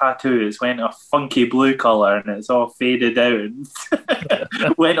 40-year-old tattoo. It's went a funky blue colour, and it's all faded out and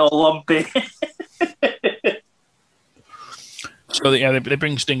went all lumpy. So they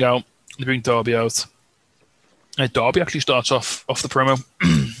bring Sting out, they bring Darby out. Darby actually starts off the promo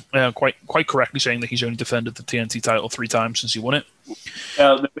quite correctly saying that he's only defended the TNT title 3 times since he won it.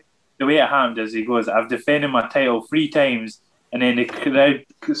 The way it happened is he goes, I've defended my title 3 times, and then the crowd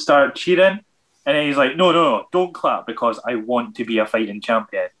start cheering, and then he's like, no, don't clap because I want to be a fighting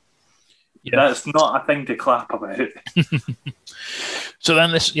champion. Yeah. That's not a thing to clap about. So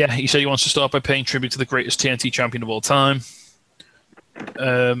then he said he wants to start by paying tribute to the greatest TNT champion of all time.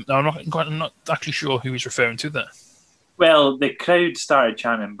 I'm not actually sure who he's referring to there. Well, the crowd started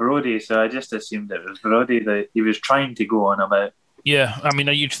chanting Brody, so I just assumed it was Brody that he was trying to go on about. Yeah, I mean,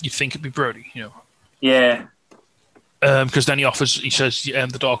 you'd think it'd be Brody, you know. Yeah. Because then he says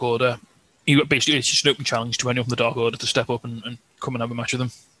the Dark Order. It's just an open challenge to anyone from the Dark Order to step up and come and have a match with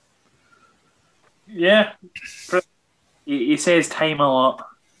him. Yeah. He says time a lot.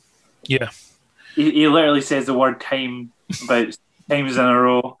 Yeah. He literally says the word time about times in a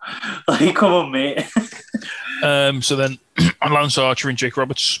row. Like, come on, mate. So then Lance Archer and Jake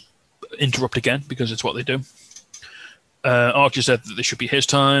Roberts interrupt again because it's what they do. Archer said that this should be his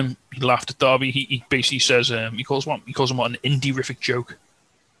time. He laughed at Darby. He basically says he calls him an indie-rific joke.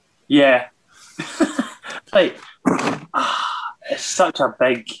 Yeah. Like, it's such a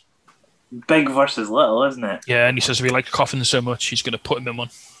big versus little, isn't it? Yeah, and he says if he likes coughing so much, he's going to put him in one.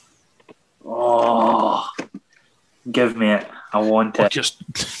 Oh, give me it. I want it. Just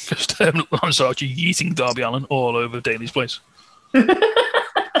Lance Archer yeeting Darby Allin all over Daly's place.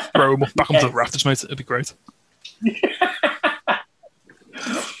 Throw him back onto the rafters, mate. It'd be great.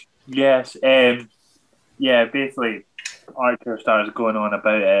 Yes. Basically, Archer starts going on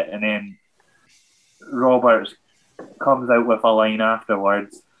about it, and then Roberts comes out with a line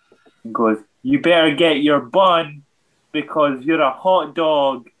afterwards and goes, "You better get your bun because you're a hot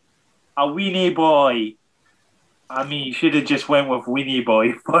dog, a weenie boy." I mean, you should have just went with weenie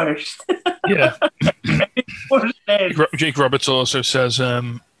boy first. Yeah. Jake Roberts also says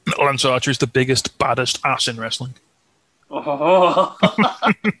Lance Archer is the biggest, baddest ass in wrestling. Oh.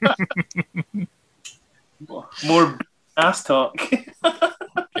 More ass talk.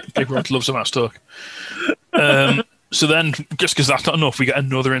 Jake Roberts loves some ass talk. So then, just because that's not enough, we get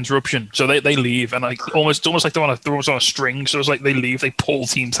another interruption. So they leave, and almost like they're on a string. So it's like they leave, they pull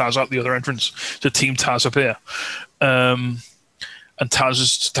Team Taz out the other entrance. So Team Taz appear. And And Taz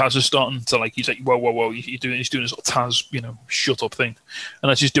is starting to like, he's like, whoa, he's doing this little Taz, shut up thing.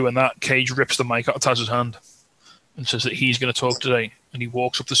 And as he's doing that, Cage rips the mic out of Taz's hand and says that he's going to talk today. And he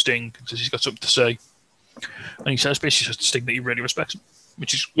walks up to Sting and says he's got something to say. And he says basically to Sting that he really respects him,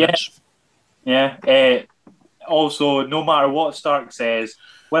 which is nice. Yeah. Also, no matter what Stark says,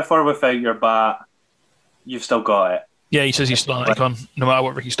 with or without your bat, you've still got it. Yeah, he says he's still an icon, no matter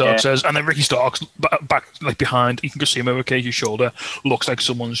what Ricky Stark says. And then Ricky Stark's back like behind. You can just see him over Cage's shoulder. Looks like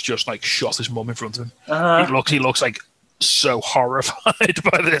someone's just like shot his mum in front of him. He looks like so horrified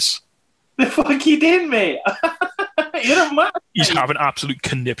by this. The fuck he did, mate. You're a man. He's having absolute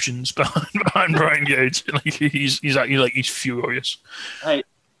conniptions behind Brian Cage. Like he's furious.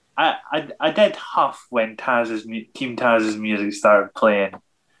 I did huff when Team Taz's music started playing,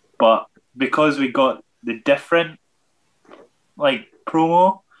 but because we got the different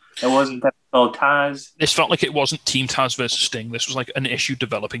promo, it wasn't typical Taz. This felt like it wasn't Team Taz versus Sting. This was like an issue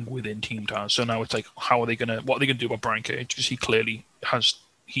developing within Team Taz. So now it's like, what are they gonna do about Brian Cage? Because he clearly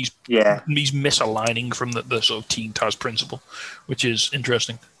he's misaligning from the sort of Team Taz principle, which is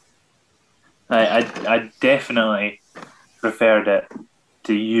interesting. I definitely preferred it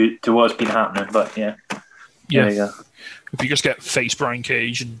to what's been happening, but yeah. There you go. If you just get face Brian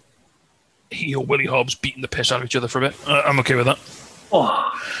Cage and heel Willie Hobbs beating the piss out of each other for a bit, I'm okay with that.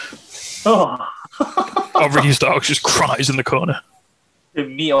 Ricky Starks just cries in the corner. The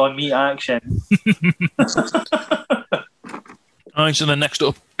meat on meat action. Alright, so then next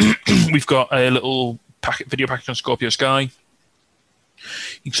up, we've got a little video package on Scorpio Sky.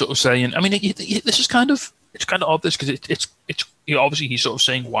 He's sort of saying, I mean, this is kind of odd, this, because it's obviously he's sort of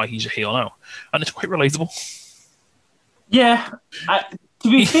saying why he's a heel now, and it's quite relatable. Yeah, to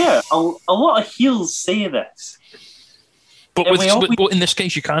be fair, a lot of heels say this, but in this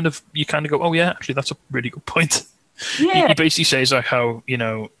case, you kind of go, oh yeah, actually that's a really good point. Yeah, he basically says like how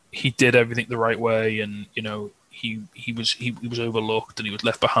he did everything the right way, and he was overlooked and he was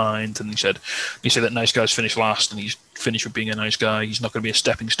left behind, and he said that nice guys finish last, and he's finished with being a nice guy. He's not going to be a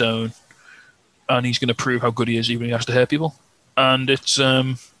stepping stone, and he's going to prove how good he is even if he has to hurt people. And it's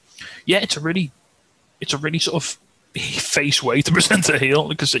it's a really sort of face way to present a heel,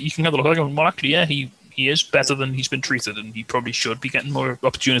 because you can have a look at him. Well, actually, yeah, he is better than he's been treated, and he probably should be getting more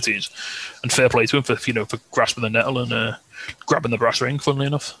opportunities. And fair play to him for grasping the nettle and grabbing the brass ring. Funnily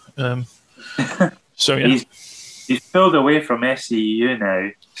enough, so yeah, he's pulled away from SCU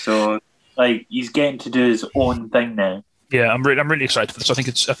now, so like he's getting to do his own thing now. Yeah, I'm really excited for this.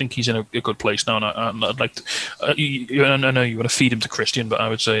 I think he's in a good place now, and I'd like to. I know you want to feed him to Christian, but I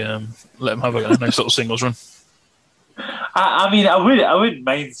would say let him have a nice little singles run. I mean, I wouldn't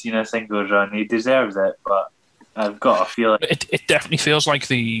mind seeing a singles run. He deserves it, but I've got a feeling it definitely feels like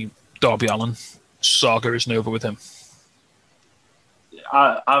the Darby Allin saga isn't over with him.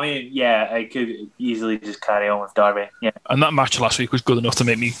 I mean, yeah, I could easily just carry on with Darby. Yeah, and that match last week was good enough to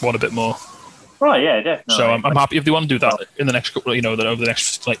make me want a bit more. Right, yeah, definitely. So I'm happy if they want to do that in the next couple, over the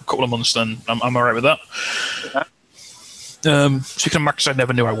next couple of months. Then I'm alright with that. Yeah. Speaking of matches I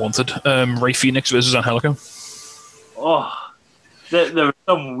never knew I wanted, Rey Fenix versus Angelico. Oh, there were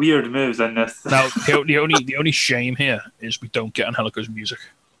some weird moves in this. Now the only shame here is we don't get Angelico's music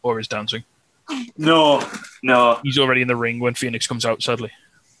or his dancing. No. He's already in the ring when Phoenix comes out. Sadly,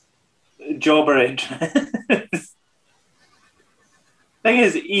 jobber entrance. Thing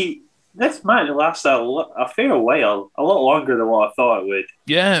is, this match lasted a fair while, a lot longer than what I thought it would.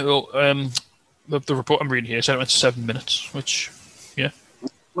 Yeah, well, the report I'm reading here said it went 7 minutes, which, yeah.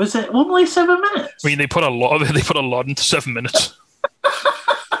 Was it only 7 minutes? I mean, they put a lot into 7 minutes.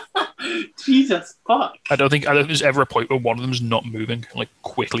 Jesus fuck! I don't think there's ever a point where one of them's not moving like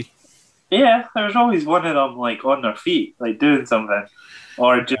quickly. Yeah, there's always one of them like on their feet, like doing something.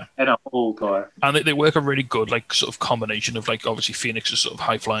 Or just in a hold, and they work a really good like sort of combination of like obviously Phoenix's sort of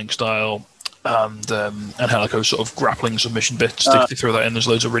high flying style and Angelico's sort of grappling submission bits. They throw that in. There's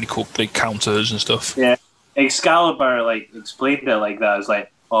loads of really cool like counters and stuff. Yeah, Excalibur like explained it like that. It's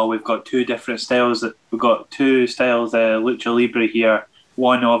like, oh, we've got two different styles. We've got two styles of lucha libre here.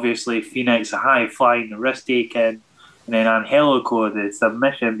 One obviously Phoenix, a high flying, risk taking, and then Angelico, the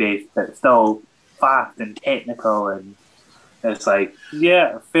submission based, but still fast and technical and. It's like,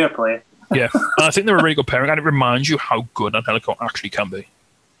 yeah, fair play. Yeah, and I think they're a really good pairing, and it reminds you how good Angelico actually can be.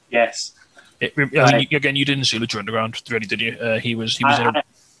 Yes. Again, you didn't see Lucha Underground, really, did you? He was.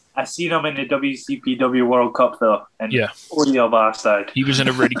 I seen him in the WCPW World Cup though, and audio bastard. He was in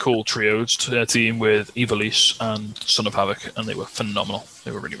a really cool trios team with Ivelisse and Son of Havoc, and they were phenomenal.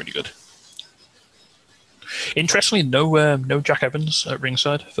 They were really, really good. Interestingly, no Jack Evans at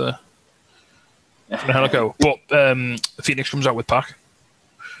ringside for. from Angelico. But Phoenix comes out with Pac.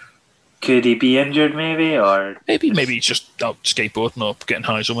 Could he be injured, maybe, or Maybe he's just out skateboarding or getting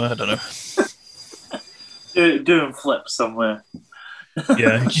high somewhere. I don't know. doing flips somewhere?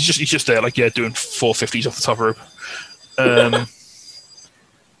 Yeah, he's just there, like doing 450s off the top rope.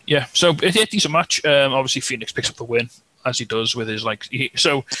 Yeah, so it's a decent match. Obviously, Phoenix picks up the win as he does with his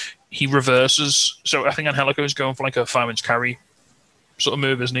he reverses. So I think Angelico is going for like a fireman's carry sort of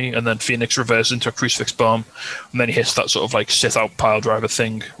move, isn't he? And then Phoenix reverses into a crucifix bomb, and then he hits that sort of like sit out pile driver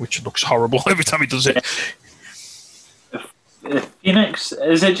thing, which looks horrible every time he does it. Phoenix,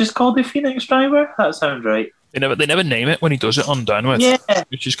 is it just called the Phoenix Driver? That sounds right. They never name it when he does it on Dynamite,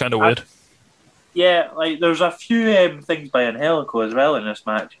 which is kind of weird. Yeah, like there's a few things by Angelico as well in this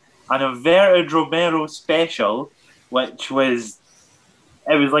match. An inverted Romero special, which was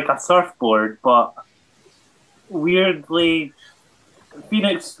like a surfboard, but weirdly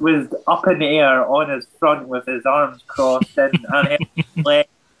Phoenix was up in the air on his front with his arms crossed and his legs.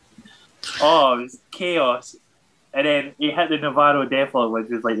 Oh, it was chaos. And then he hit the Navarro Deathlock, which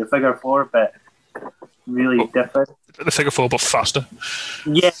was like the figure 4, but really different. The figure 4, but faster.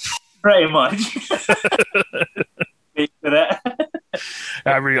 Yeah, pretty much. Wait for it.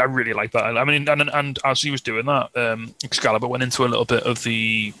 I really like that. I mean, and as he was doing that, Excalibur went into a little bit of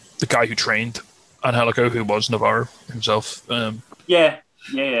the guy who trained Angelico, who was Navarro himself. Yeah.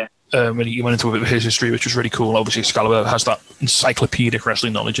 When he went into a bit of his history, which was really cool. Obviously, Excalibur has that encyclopedic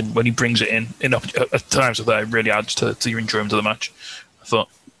wrestling knowledge, and when he brings it in at times of that, it really adds to your enjoyment of the match. I thought,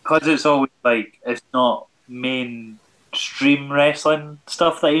 because it's always like it's not mainstream wrestling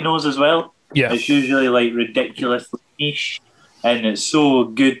stuff that he knows as well. Yeah, it's usually like ridiculously niche, and it's so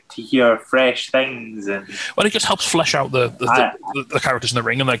good to hear fresh things. And well, it just helps flesh out the characters in the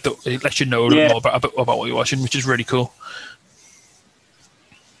ring, and like it lets you know a little more about what you're watching, which is really cool.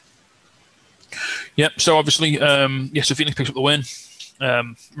 Yep. So obviously, so Phoenix picks up the win.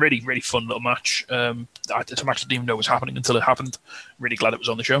 Really, really fun little match. It's a match I didn't even know was happening until it happened. Really glad it was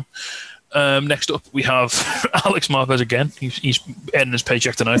on the show. Next up, we have Alex Marvez again. He's earning his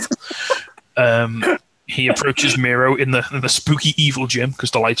paycheck tonight. He approaches Miro in the spooky evil gym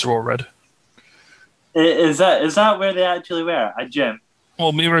because the lights are all red. Is that where they actually were? A gym?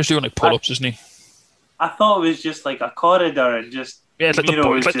 Well, Miro's doing like pull-ups, isn't he? I thought it was just like a corridor and just. Yeah, it's like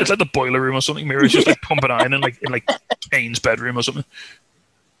the boiler room or something. Miro's just like pumping iron in like Kane's bedroom or something.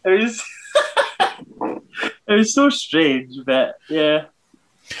 It was so strange, but yeah.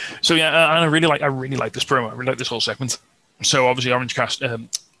 So yeah, and I really like this promo. I really like this whole segment. So obviously, Orange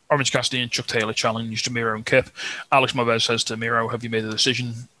Cassidy and Chuck Taylor challenged Miro and Kip. Alex Marvez says to Miro, "Have you made a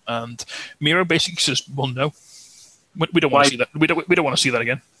decision?" And Miro basically says, "Well, no. We don't want to see that. We don't want to see that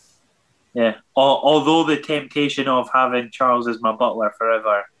again." Yeah. Although the temptation of having Charles as my butler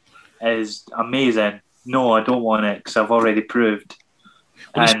forever is amazing, no, I don't want it because I've already proved.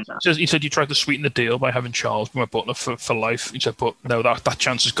 Well, he said you tried to sweeten the deal by having Charles be my butler for life. He said, but no, that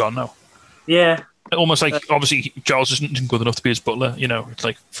chance is gone now. Yeah. Almost like obviously Charles isn't good enough to be his butler. You know, it's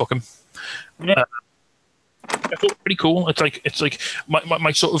like fuck him. Yeah. I thought pretty cool. It's like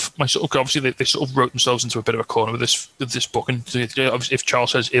my sort of obviously they sort of wrote themselves into a bit of a corner with this booking. So if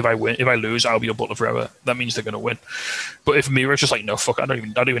Charles says if I lose, I'll be your butler forever, that means they're going to win. But if Miro's just like no fuck, I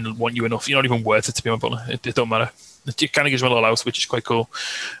don't even want you enough. You're not even worth it to be my butler. It don't matter. It kind of gives him a little out, which is quite cool.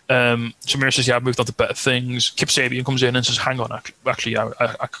 So Miro says, "Yeah, I've moved on to better things." Kip Sabian comes in and says, "Hang on, actually,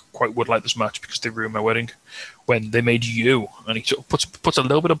 I quite would like this match because they ruined my wedding when they made you." And he sort of puts a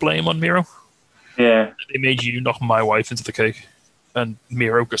little bit of blame on Miro. Yeah, they made you knock my wife into the cake, and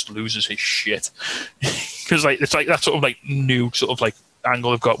Miro just loses his shit because like it's like that sort of like new sort of like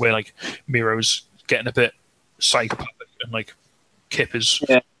angle they've got where like Miro's getting a bit psychopathic and like Kip is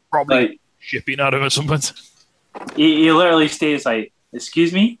probably shipping at him at some point. He literally stays like,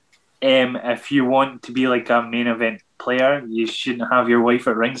 "Excuse me, if you want to be like a main event player, you shouldn't have your wife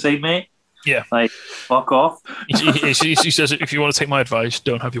at ringside, mate." Yeah, like fuck off. he says, "If you want to take my advice,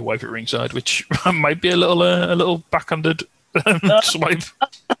 don't have your wife at ringside," which might be a little backhanded swipe.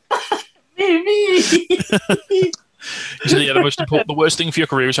 Maybe. He said, "Yeah, the worst thing for your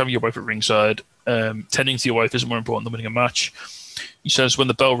career is having your wife at ringside. Tending to your wife isn't more important than winning a match." He says, "When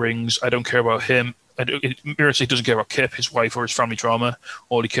the bell rings, I don't care about him. Miro says he doesn't care about Kip, his wife, or his family drama.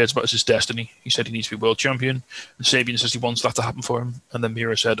 All he cares about is his destiny. He said he needs to be world champion. And Sabian says he wants that to happen for him. And then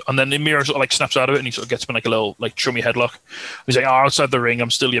Miro sort of like snaps out of it and he sort of gets him in like a little like chummy headlock. He's like, outside the ring,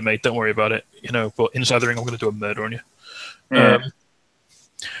 I'm still your mate. Don't worry about it. You know, but inside the ring, I'm going to do a murder on you." Yeah.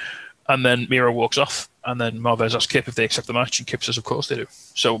 And then Miro walks off. And then Marvez asks Kip if they accept the match. And Kip says, of course they do.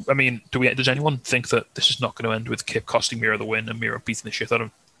 So, I mean, does anyone think that this is not going to end with Kip costing Miro the win and Miro beating the shit out of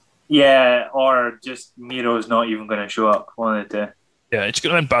him? Yeah, or just Miro's not even going to show up. One of the two. Yeah, it's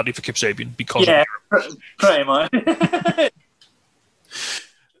going to end badly for Kip Sabian because Yeah, of pretty much.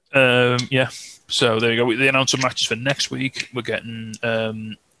 yeah. So there you go. They announced some matches for next week. We're getting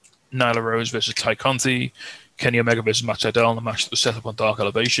Nyla Rose versus Ty Conti, Kenny Omega versus Matt Sydal, the match that was set up on Dark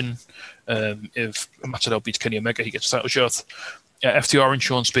Elevation. If Matt Sydal beats Kenny Omega, he gets a title shot. FTR and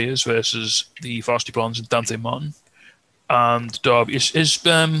Sean Spears versus the Varsity Blondes and Dante Martin. And Darby is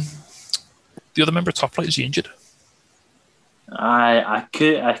the other member of Top Flight, is he injured? I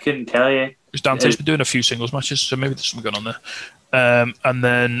couldn't tell you. Because Dante's been doing a few singles matches, so maybe there's something going on there. And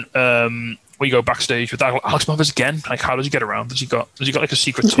then we go backstage with Alex Marvez again. Like, how does he get around? Has he got like a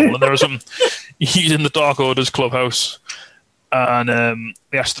secret tunnel in there or something? He's in the Dark Order's clubhouse, and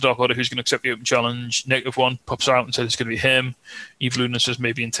they ask the Dark Order who's going to accept the open challenge. Negative One pops out and says it's going to be him. Eva Luna says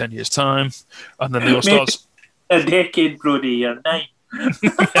maybe in 10 years' time, and then they all start a decade, Brody. You're 9.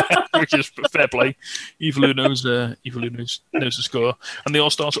 Which is fair play. Eva Luna knows the score, and they all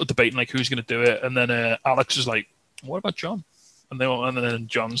start sort of debating like who's going to do it. And then Alex is like, "What about John?" And then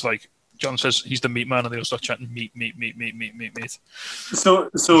John says he's the meat man, and they all start chanting meat. So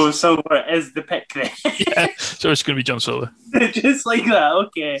Silver is the pick then. Yeah, so it's going to be John Silver. Just like that,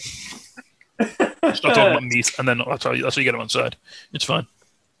 okay. Start talking about meat, and then that's how you get him on side. It's fine.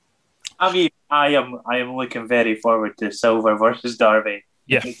 I mean, I am looking very forward to Silver versus Darby.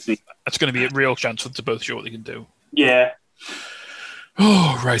 Yeah, it's going to be a real chance for them to both show what they can do. Yeah.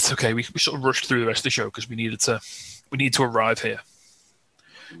 Oh, right. Okay, we sort of rushed through the rest of the show because we need to arrive here.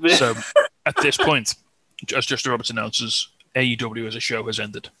 So at this point, as Justin Roberts announces, AEW as a show has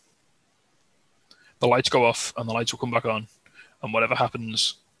ended. The lights go off and the lights will come back on, and whatever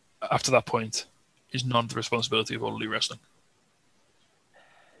happens after that point is none of the responsibility of All Elite Wrestling.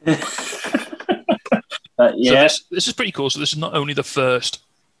 Yeah. So this is pretty cool. So this is not only the first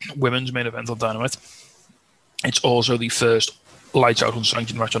women's main event on Dynamite, it's also the first lights out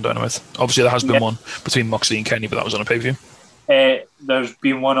unsanctioned match on Dynamite. Obviously, there has been one between Moxley and Kenny, but that was on a pay-per-view. There's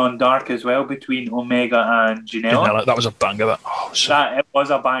been one on Dark as well between Omega and Janela. That was a banger. It was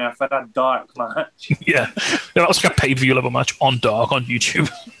a banger for a Dark match. Yeah, that was like a pay-per-view level match on Dark on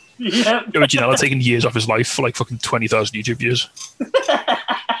YouTube. Yeah, Janela taking years off his life for like fucking 20,000 YouTube views.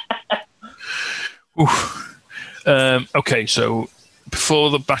 Okay, so before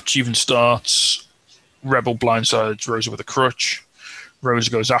the match even starts, Rebel blindsides Rosa with a crutch. Rosa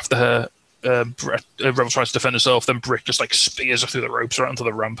goes after her. Rebel tries to defend herself. Then Britt just like spears her through the ropes right onto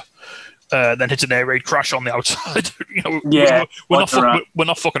the ramp. Then hits an air raid crash on the outside. We're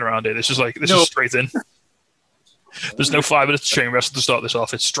not fucking around here. This is straight in. There's no 5 minutes chain wrestle to start this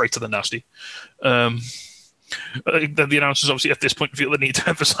off. It's straight to the nasty. Then the announcers obviously at this point feel the need to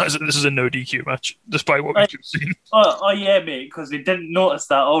emphasize that this is a no DQ match, despite what we've just seen. Oh yeah, mate, because they didn't notice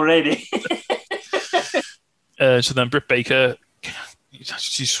that already. So then Britt Baker,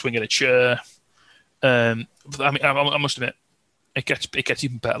 she's swinging a chair. I mean, I must admit, it gets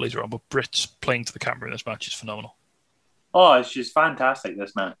even better later on. But Britt's playing to the camera in this match is phenomenal. Oh, she's fantastic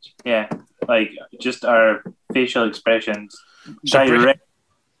this match. Yeah, like just her facial expressions.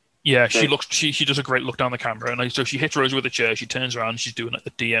 Yeah, she looks. She does a great look down the camera, and so she hits Rosa with a chair. She turns around, she's doing like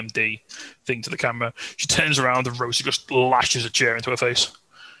the DMD thing to the camera. She turns around, and Rosa just lashes a chair into her face.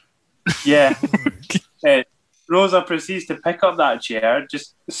 Yeah, Rosa proceeds to pick up that chair,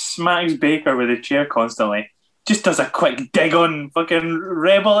 just smacks Baker with a chair constantly. Just does a quick dig on fucking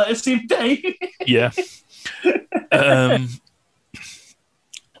Rebel at the same time. Yeah.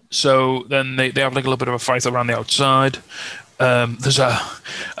 So then they have like a little bit of a fight around the outside. There's a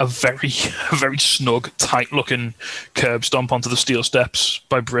very snug, tight-looking curb stomp onto the steel steps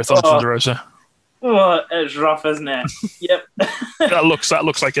by Britt on Thunder Rosa. Oh, it's rough, isn't it? Yep. that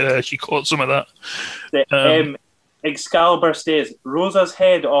looks like she caught some of that. Excalibur states Rosa's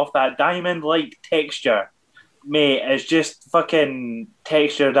head off that diamond-like texture, mate, is just fucking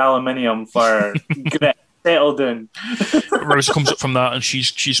textured aluminium for grit. Settle down. Rosa comes up from that and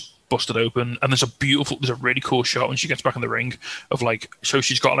she's busted open, and there's a really cool shot when she gets back in the ring of like, so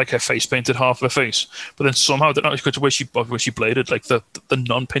she's got like her face painted half of her face, but then somehow they're not because where she bladed, like the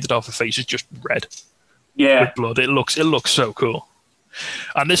non-painted half of her face is just red. Yeah, with blood. It looks so cool,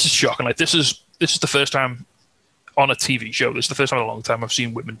 and this is shocking. Like this is the first time on a TV show. This is the first time in a long time I've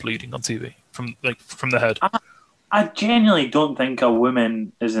seen women bleeding on TV from the head. I genuinely don't think a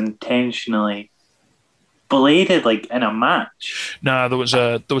woman is intentionally bladed like in a match. No, there was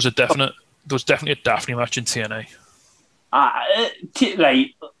definitely a Daphne match in TNA.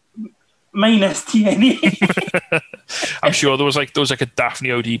 Right, minus TNA. I'm sure there was like a Daphne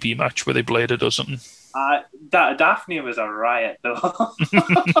ODB match where they bladed or something. Daphne was a riot, though.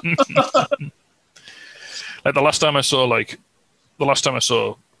 Like the last time I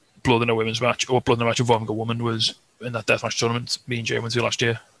saw blood in a women's match, or blood in a match involving a woman, was in that deathmatch tournament me and Jay went to last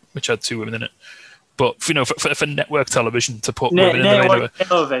year, which had 2 women in it. But for network television to put women in the main event,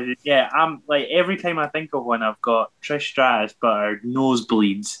 television, yeah. I'm like, every time I think of one, I've got Trish Stratus, but her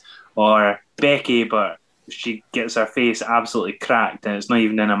nosebleeds, or Becky, but she gets her face absolutely cracked, and it's not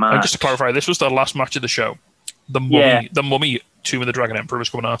even in a match. And just to clarify, this was the last match of the show. The Mummy, Tomb of the Dragon Emperor was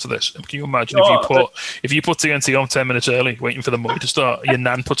coming after this. Can you imagine if you put TNT on 10 minutes early, waiting for the Mummy to start? Your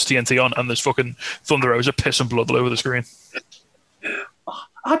nan puts TNT on, and there's fucking Thunder Rosa pissing blood all over the screen.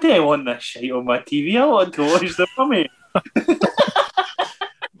 I don't want this shit on my TV. I want to watch the Mummy.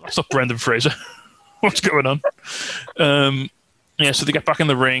 That's not Brendan Fraser. What's going on? So they get back in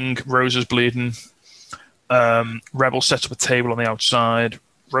the ring. Rosa's bleeding. Rebel sets up a table on the outside.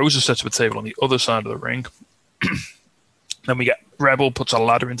 Rosa sets up a table on the other side of the ring. Then we get Rebel puts a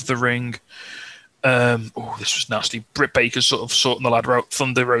ladder into the ring. This was nasty. Britt Baker's sort of sorting the ladder out.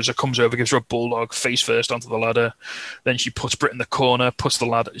 Thunder Rosa comes over, gives her a bulldog face first onto the ladder. Then she puts Britt in the corner, puts the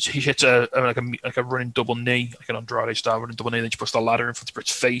ladder. She hits a running double knee, like an Andrade style running double knee. Then she puts the ladder in front of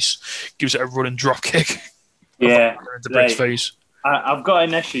Britt's face, gives it a running drop kick. Yeah, into Britt's face. I've got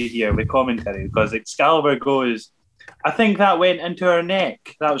an issue here with commentary because Excalibur goes, I think that went into her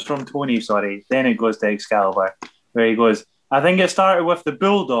neck. That was from Tony, sorry. Then it goes to Excalibur, where he goes, I think it started with the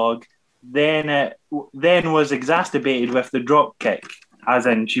bulldog, then was exacerbated with the drop kick, as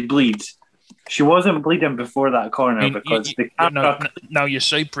in she bleeds. She wasn't bleeding before that corner because the camera... Now you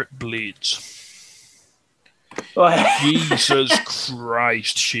say Britt bleeds. Jesus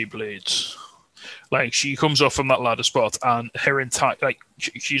Christ, she bleeds. Like, she comes off from that ladder spot, and her entire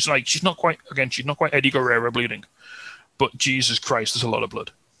she's not quite Eddie Guerrero bleeding, but Jesus Christ, there's a lot of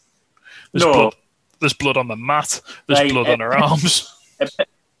blood. There's blood on the mat. There's blood on her arms.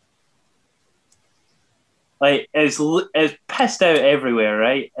 Like, it's pissed out everywhere,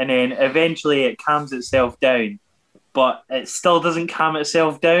 right? And then eventually it calms itself down, but it still doesn't calm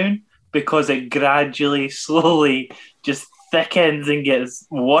itself down because it gradually, slowly just thickens and gets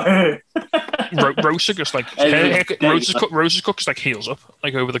worse. Rosa just like Rosa's cook just like heals up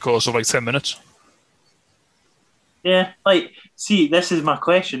like over the course of like 10 minutes. Yeah, like, see, this is my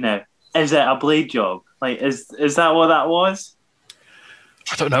question now. Is it a blade job? Like, is that what that was?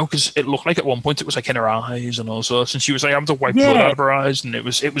 I don't know, because it looked like at one point it was like in her eyes and all sorts, and she was like having to wipe blood out of her eyes, and it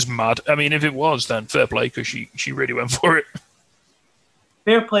was mad. I mean, if it was, then fair play, because she really went for it.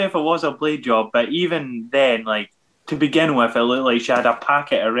 Fair play if it was a blade job, but even then, like, to begin with, it looked like she had a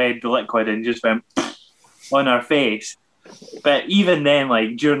packet of red liquid and just went on her face. But even then,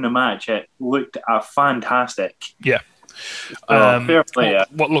 like, during the match, it looked fantastic. Yeah. Fair play.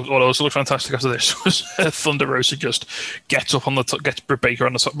 What also looked fantastic after this was Thunder Rosa just gets up on the top, gets Britt Baker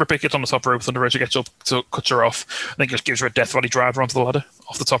on the top. Britt Baker gets on the top rope. Thunder Rosa gets up, cuts her off, and then just gives her a Death Valley driver onto the ladder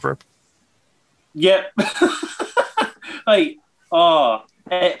off the top rope. Yep. Like,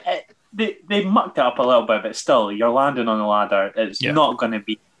 they mucked it up a little bit, but still, you're landing on the ladder. It's not going to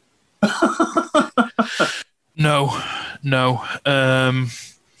be. No.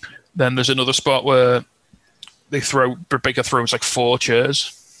 Then there's another spot where Britt Baker throws like 4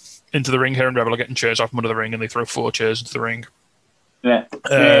 chairs into the ring. Her and Rebel are getting chairs off from under the ring, and they throw 4 chairs into the ring. Yeah.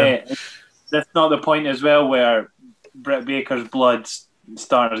 That's not the point as well where Britt Baker's blood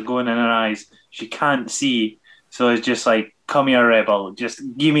starts going in her eyes. She can't see, so it's just like, come here, Rebel, just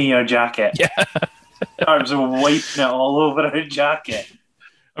give me your jacket. Yeah. Starts wiping it all over her jacket.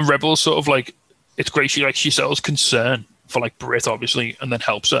 And Rebel's sort of like, it's great. She sells concern for like Britt, obviously, and then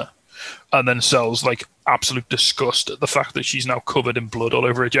helps her. And then sells like absolute disgust at the fact that she's now covered in blood all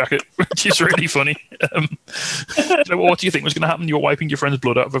over her jacket, which is really funny. What do you think was going to happen? You're wiping your friend's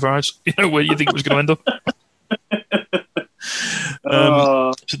blood out of her eyes. Where do you think it was going to end up?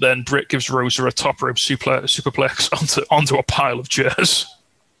 So then Britt gives Rosa a top rope superplex onto a pile of chairs.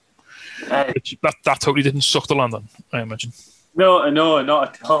 That totally didn't suck the land on, I imagine. No,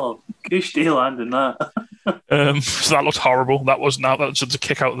 not at all. Kush they landing that. So that looked horrible. That's a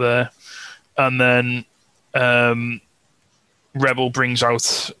kick out there. And then Rebel brings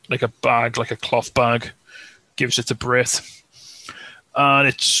out like a bag, like a cloth bag, gives it to Britt. And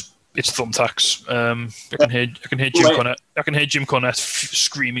it's thumbtacks. I can hear Jim Cornette. I can hear Jim Cornette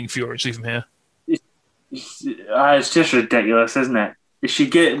screaming furiously from here. It's just ridiculous, isn't it?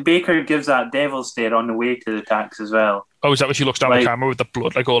 Baker gives that devil stare on the way to the tax as well. Oh, is that when she looks down the camera with the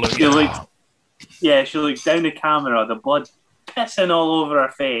blood like all over? She looks down the camera, the blood pissing all over her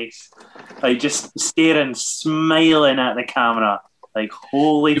face, like just staring, smiling at the camera. Like,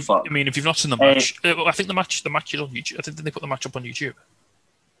 holy fuck. I mean, if you've not seen the match, I think the match is on YouTube. I think they put the match up on YouTube.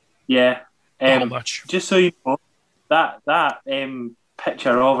 Yeah. The whole match. Just so you know, that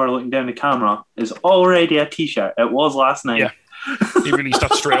picture of her looking down the camera is already a T-shirt. It was last night. Yeah. He released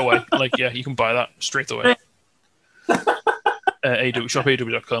that straight away. Like, yeah, you can buy that straight away.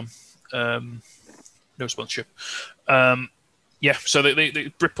 Shopaw.com. No sponsorship. Yeah, so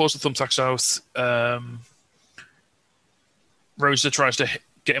they Britt pulls the thumbtacks out. Rosa tries to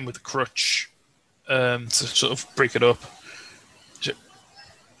get him with the crutch to sort of break it up.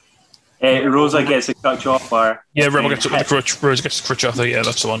 Rosa gets the crutch off her. Yeah, Rebel gets up with the crutch. Rosa gets the crutch off her. Yeah,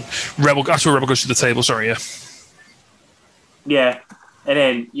 that's the one. That's where Rebel goes to the table. Sorry, yeah. Yeah, and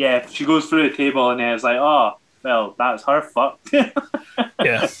then she goes through the table and then it's like, oh, well, that's her fucked.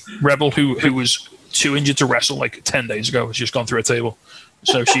 Yeah, Rebel, who was too injured to wrestle like 10 days ago, has just gone through a table,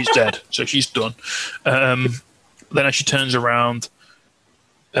 so she's dead. So she's done. Then as she turns around,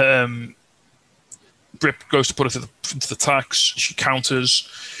 Britt goes to put her into the tacks. She counters.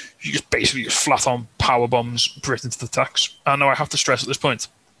 She just basically flat on power bombs Britt into the tacks. I know I have to stress at this point,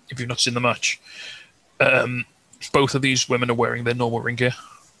 if you've not seen the match, both of these women are wearing their normal ring gear.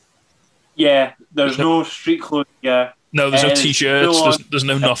 Yeah, there's no street clothes gear. No, there's no t-shirts. There's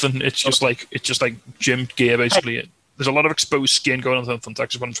no nothing. It's just like gym gear basically. There's a lot of exposed skin going on the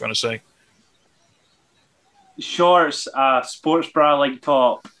thumbtacks. Is what I'm trying to say. Shorts, sports bra like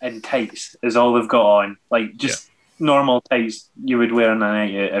top, and tights is all they've got on. Like just normal tights you would wear on a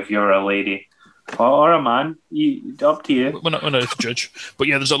night if you're a lady or a man. Up to you. We're not to judge, but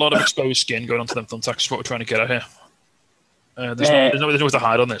yeah, there's a lot of exposed skin going onto them thumbtacks. Is what we're trying to get at here. There's no way to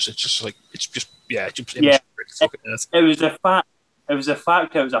hide on this. It's just It was the fact it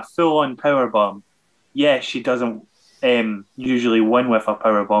was a full-on power bomb. Yeah, she doesn't usually win with a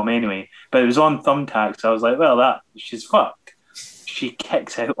power bomb anyway, but it was on thumbtacks. I was like, well, she's fucked. She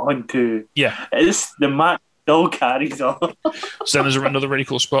kicks out onto the match still carries on. So then there's another really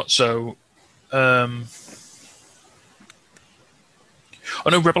cool spot. So, oh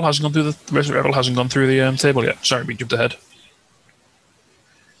no, Rebel hasn't gone through the table yet. Sorry, we jumped ahead.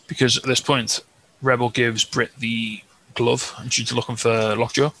 Because at this point, Rebel gives Britt the glove, and she's looking for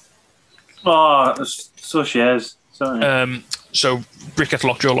Lockjaw. Oh, so she is. So Britt gets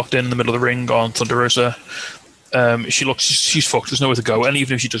Lockjaw locked in the middle of the ring on Thunder Rosa. She's fucked. There's nowhere to go, and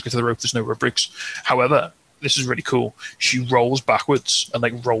even if she does get to the rope, there's no rope breaks. However, this is really cool. She rolls backwards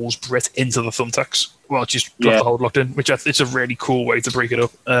and rolls Britt into the thumbtacks while she's got the hold locked in, which it's a really cool way to break it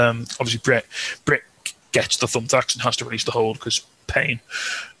up. Obviously, Britt gets the thumbtacks and has to release the hold because pain.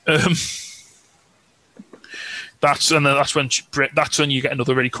 That's when you get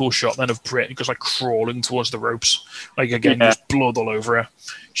another really cool shot then of Britt because crawling towards the ropes, just blood all over her.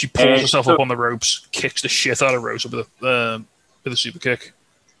 She pulls herself up on the ropes, kicks the shit out of Rosa with a super kick.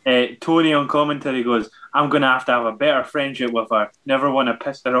 Tony on commentary goes, I'm going to have a better friendship with her. Never want to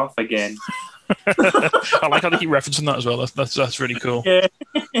piss her off again. I like how they keep referencing that as well. That's really cool. Yeah.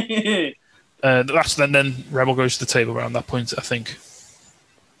 Then Rebel goes to the table around that point, I think.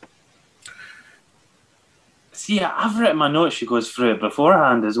 See, I've written my notes. She goes through it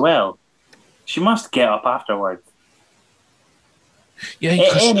beforehand as well. She must get up afterwards. Yeah,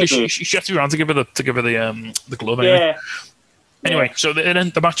 anyway. she has to be around to give her the glove anyway. Yeah. Anyway, so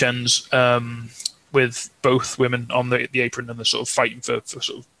the match ends with both women on the apron and they're sort of fighting for sort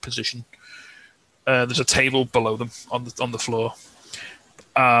of position. There's a table below them on the floor,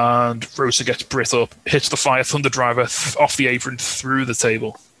 and Rosa gets Britt up, hits the Fire Thunder Driver off the apron through the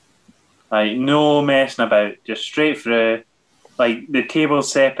table. No messing about, just straight through. The table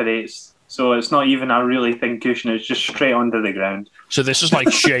separates, so it's not even a really thin cushion. It's just straight under the ground. So this is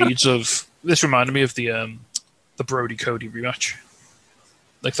shades of. This reminded me of the Brody Cody rematch,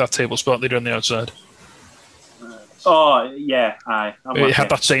 that table spot they do on the outside. Oh yeah, aye. It had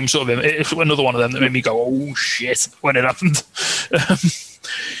that same sort of. It's another one of them that made me go, "Oh shit!" when it happened.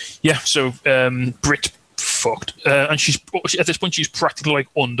 Yeah, so Britt fucked, and she's at this point she's practically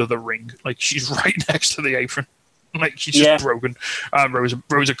under the ring, she's right next to the apron, she's just broken. And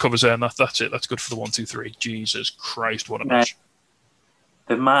Rosa covers her, and that's it. That's good for the 1, 2, 3. Jesus Christ, what a match!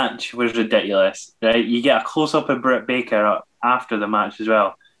 The match was ridiculous. Right, you get a close up of Britt Baker after the match as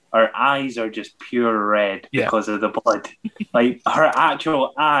well. Her eyes are just pure red because of the blood. Her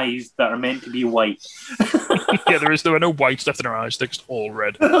actual eyes that are meant to be white. Yeah, there are no whites left in her eyes. They're just all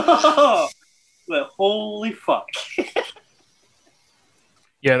red. Holy fuck.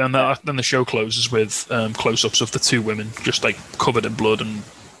 Yeah, then the show closes with close-ups of the two women just covered in blood and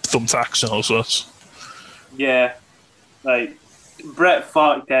thumbtacks and all sorts. Yeah, Britt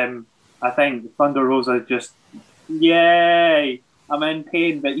fucked him. I think Thunder Rosa just yay. I'm in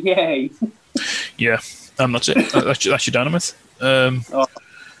pain, but yay. Yeah, that's it. That's your Dynamite.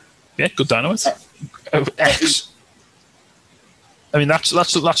 Yeah, good Dynamite. X. I mean, that's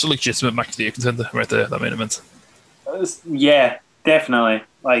a legitimate match of the year contender right there. That main event. Yeah, definitely.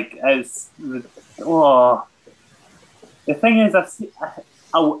 Like, the thing is,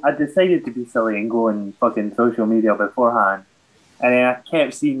 I decided to be silly and go on fucking social media beforehand, and then I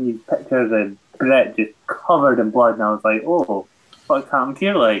kept seeing these pictures of Brett just covered in blood, and I was like, "Oh, what's happened to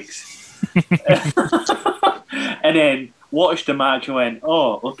your legs?" And then watched the match and went,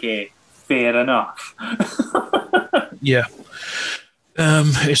 "Oh, okay, fair enough." Yeah.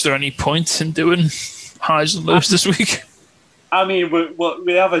 Is there any point in doing highs and lows this week? I mean,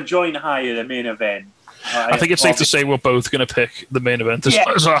 we have a joint high at the main event. I think it's safe to say we're both going to pick the main event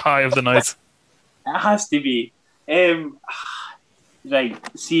as our high of the night. It has to be. Right,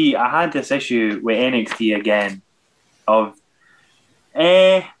 see, I had this issue with NXT again of...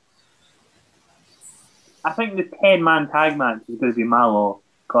 I think the 10-man tag match is going to be Malo,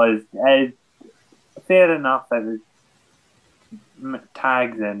 because fair enough, it was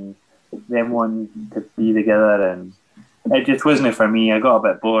tags and them wanting to be together, and it just wasn't for me. I got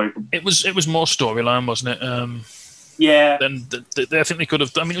a bit bored. It was more storyline, wasn't it? Yeah. Then I think they could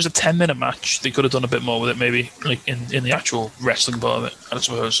have. I mean, it was a 10-minute match. They could have done a bit more with it, maybe, like in the actual wrestling part of it. I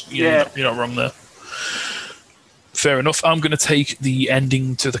suppose. You're not wrong there. Fair enough. I'm going to take the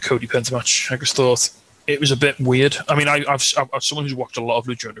ending to the Cody Penta match. I just thought it was a bit weird. I mean, I've someone who's watched a lot of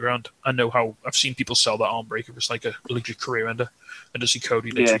Lucha Underground. I know how I've seen people sell that arm breaker as like a legit career ender, and to see Cody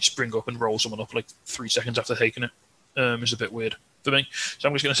literally spring up and roll someone up like 3 seconds after taking it is a bit weird for me. So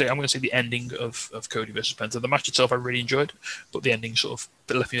I'm going to say the ending of Cody versus Penta. The match itself I really enjoyed, but the ending sort of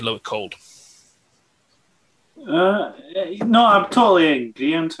left me a little bit cold. No, I'm totally in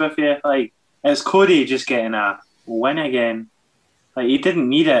agreement with you. Like, it's Cody just getting a win again. Like, he didn't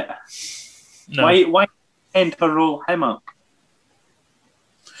need it. No. Why tend to roll him up?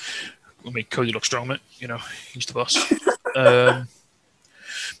 I mean, Cody looks strong, mate. You know, he's the boss.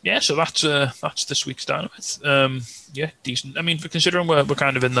 Yeah, so that's this week's Dynamite. Yeah, decent. I mean, considering we're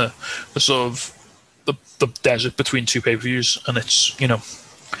kind of in the sort of the desert between two pay-per-views, and it's, you know,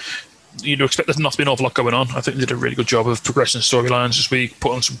 you'd expect there not to be an awful lot going on. I think they did a really good job of progressing storylines this week,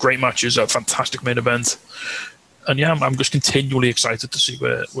 put on some great matches, a fantastic main event, and yeah, I'm just continually excited to see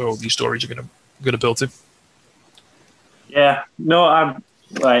where all these stories are going to build to. Yeah, no,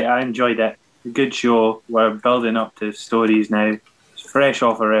 I enjoyed it. A good show. We're building up to stories now. It's fresh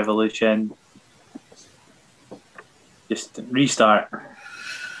off a Revolution. Just restart.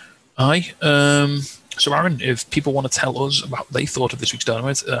 Aye. So, Aaron, if people want to tell us about what they thought of this week's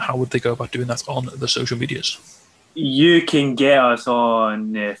Dynamite, how would they go about doing that on the social medias? You can get us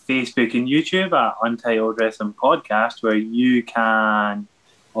on Facebook and YouTube at Untitled Wrestling Podcast, where you can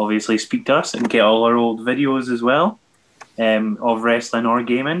obviously speak to us and get all our old videos as well of wrestling or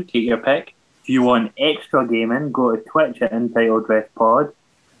gaming. Take your pick. If you want extra gaming, go to Twitch at Entitled Rest Pod.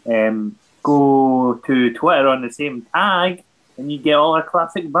 Go to Twitter on the same tag, and you get all our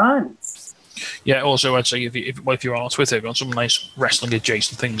classic bands. Yeah, also I'd say if you're on Twitter, if you want some nice wrestling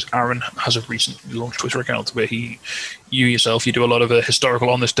adjacent things, Aaron has a recently launched Twitter account where you do a lot of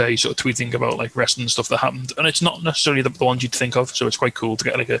historical on this day, sort of tweeting about like wrestling stuff that happened, and it's not necessarily the ones you'd think of, so it's quite cool to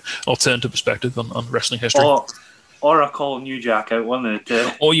get like an alternative perspective on wrestling history. Or I call New Jack out, one of the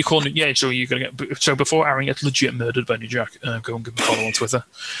two. Or you call so you're gonna get before Aaron gets legit murdered by New Jack, go and give him a follow on Twitter.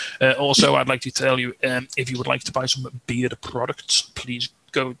 Also, I'd like to tell you, if you would like to buy some beard products, please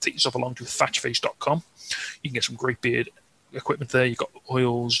go take yourself along to thatchface.com. You can get some great beard equipment there. You've got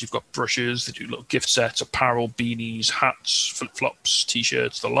oils, you've got brushes, they do little gift sets, apparel, beanies, hats, flip-flops,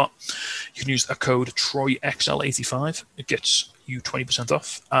 t-shirts, the lot. You can use a code TroyXL85. It gets you 20%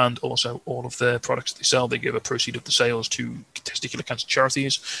 off, and also all of the products they sell, they give a proceed of the sales to testicular cancer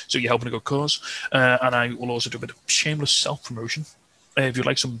charities, so you're helping a good cause. And I will also do a bit of shameless self-promotion. If you'd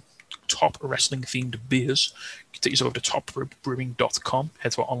like some top wrestling themed beers, you can take yourself over to topbrewing.com,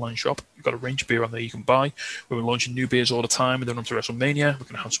 head to our online shop. We've got a range of beer on there you can buy. We're launching new beers all the time, and then on to WrestleMania. We're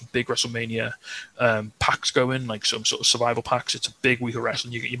going to have some big WrestleMania packs going, like some sort of survival packs. It's a big week of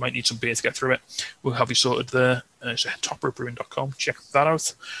wrestling. You might need some beer to get through it. We'll have you sorted there. So topbrewing.com, check that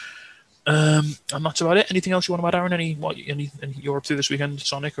out. And that's about it. Anything else you want to add, Aaron? Anything you're up to this weekend,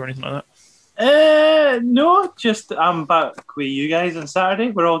 Sonic, or anything like that? No, just I'm back with you guys on Saturday.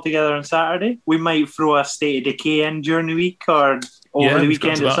 We're all together on Saturday. We might throw a State of Decay in during the week or over the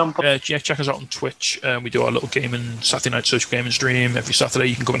weekend at some point. Yeah, check us out on Twitch. We do our little gaming Saturday night social gaming stream every Saturday.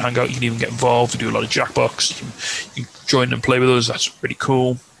 You can come and hang out. You can even get involved. We do a lot of Jackbox. You can join and play with us. That's really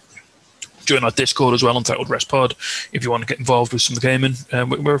cool. join our Discord as well, Untitled Rest Pod, if you want to get involved with some of the gaming.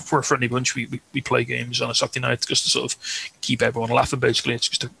 We're a friendly bunch. We play games on a Saturday night just to sort of keep everyone laughing. Basically, it's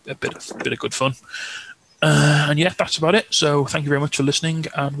just a bit of good fun. And yeah, that's about it. So thank you very much for listening,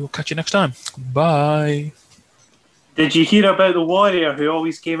 and we'll catch you next time. Bye. Did you hear about the warrior who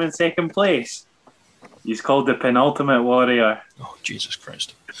always came in second place? He's called the penultimate warrior. Oh, Jesus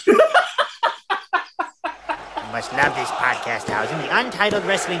Christ. You must love this podcast housing, the Untitled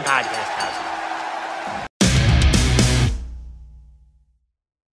Wrestling Podcast Housing.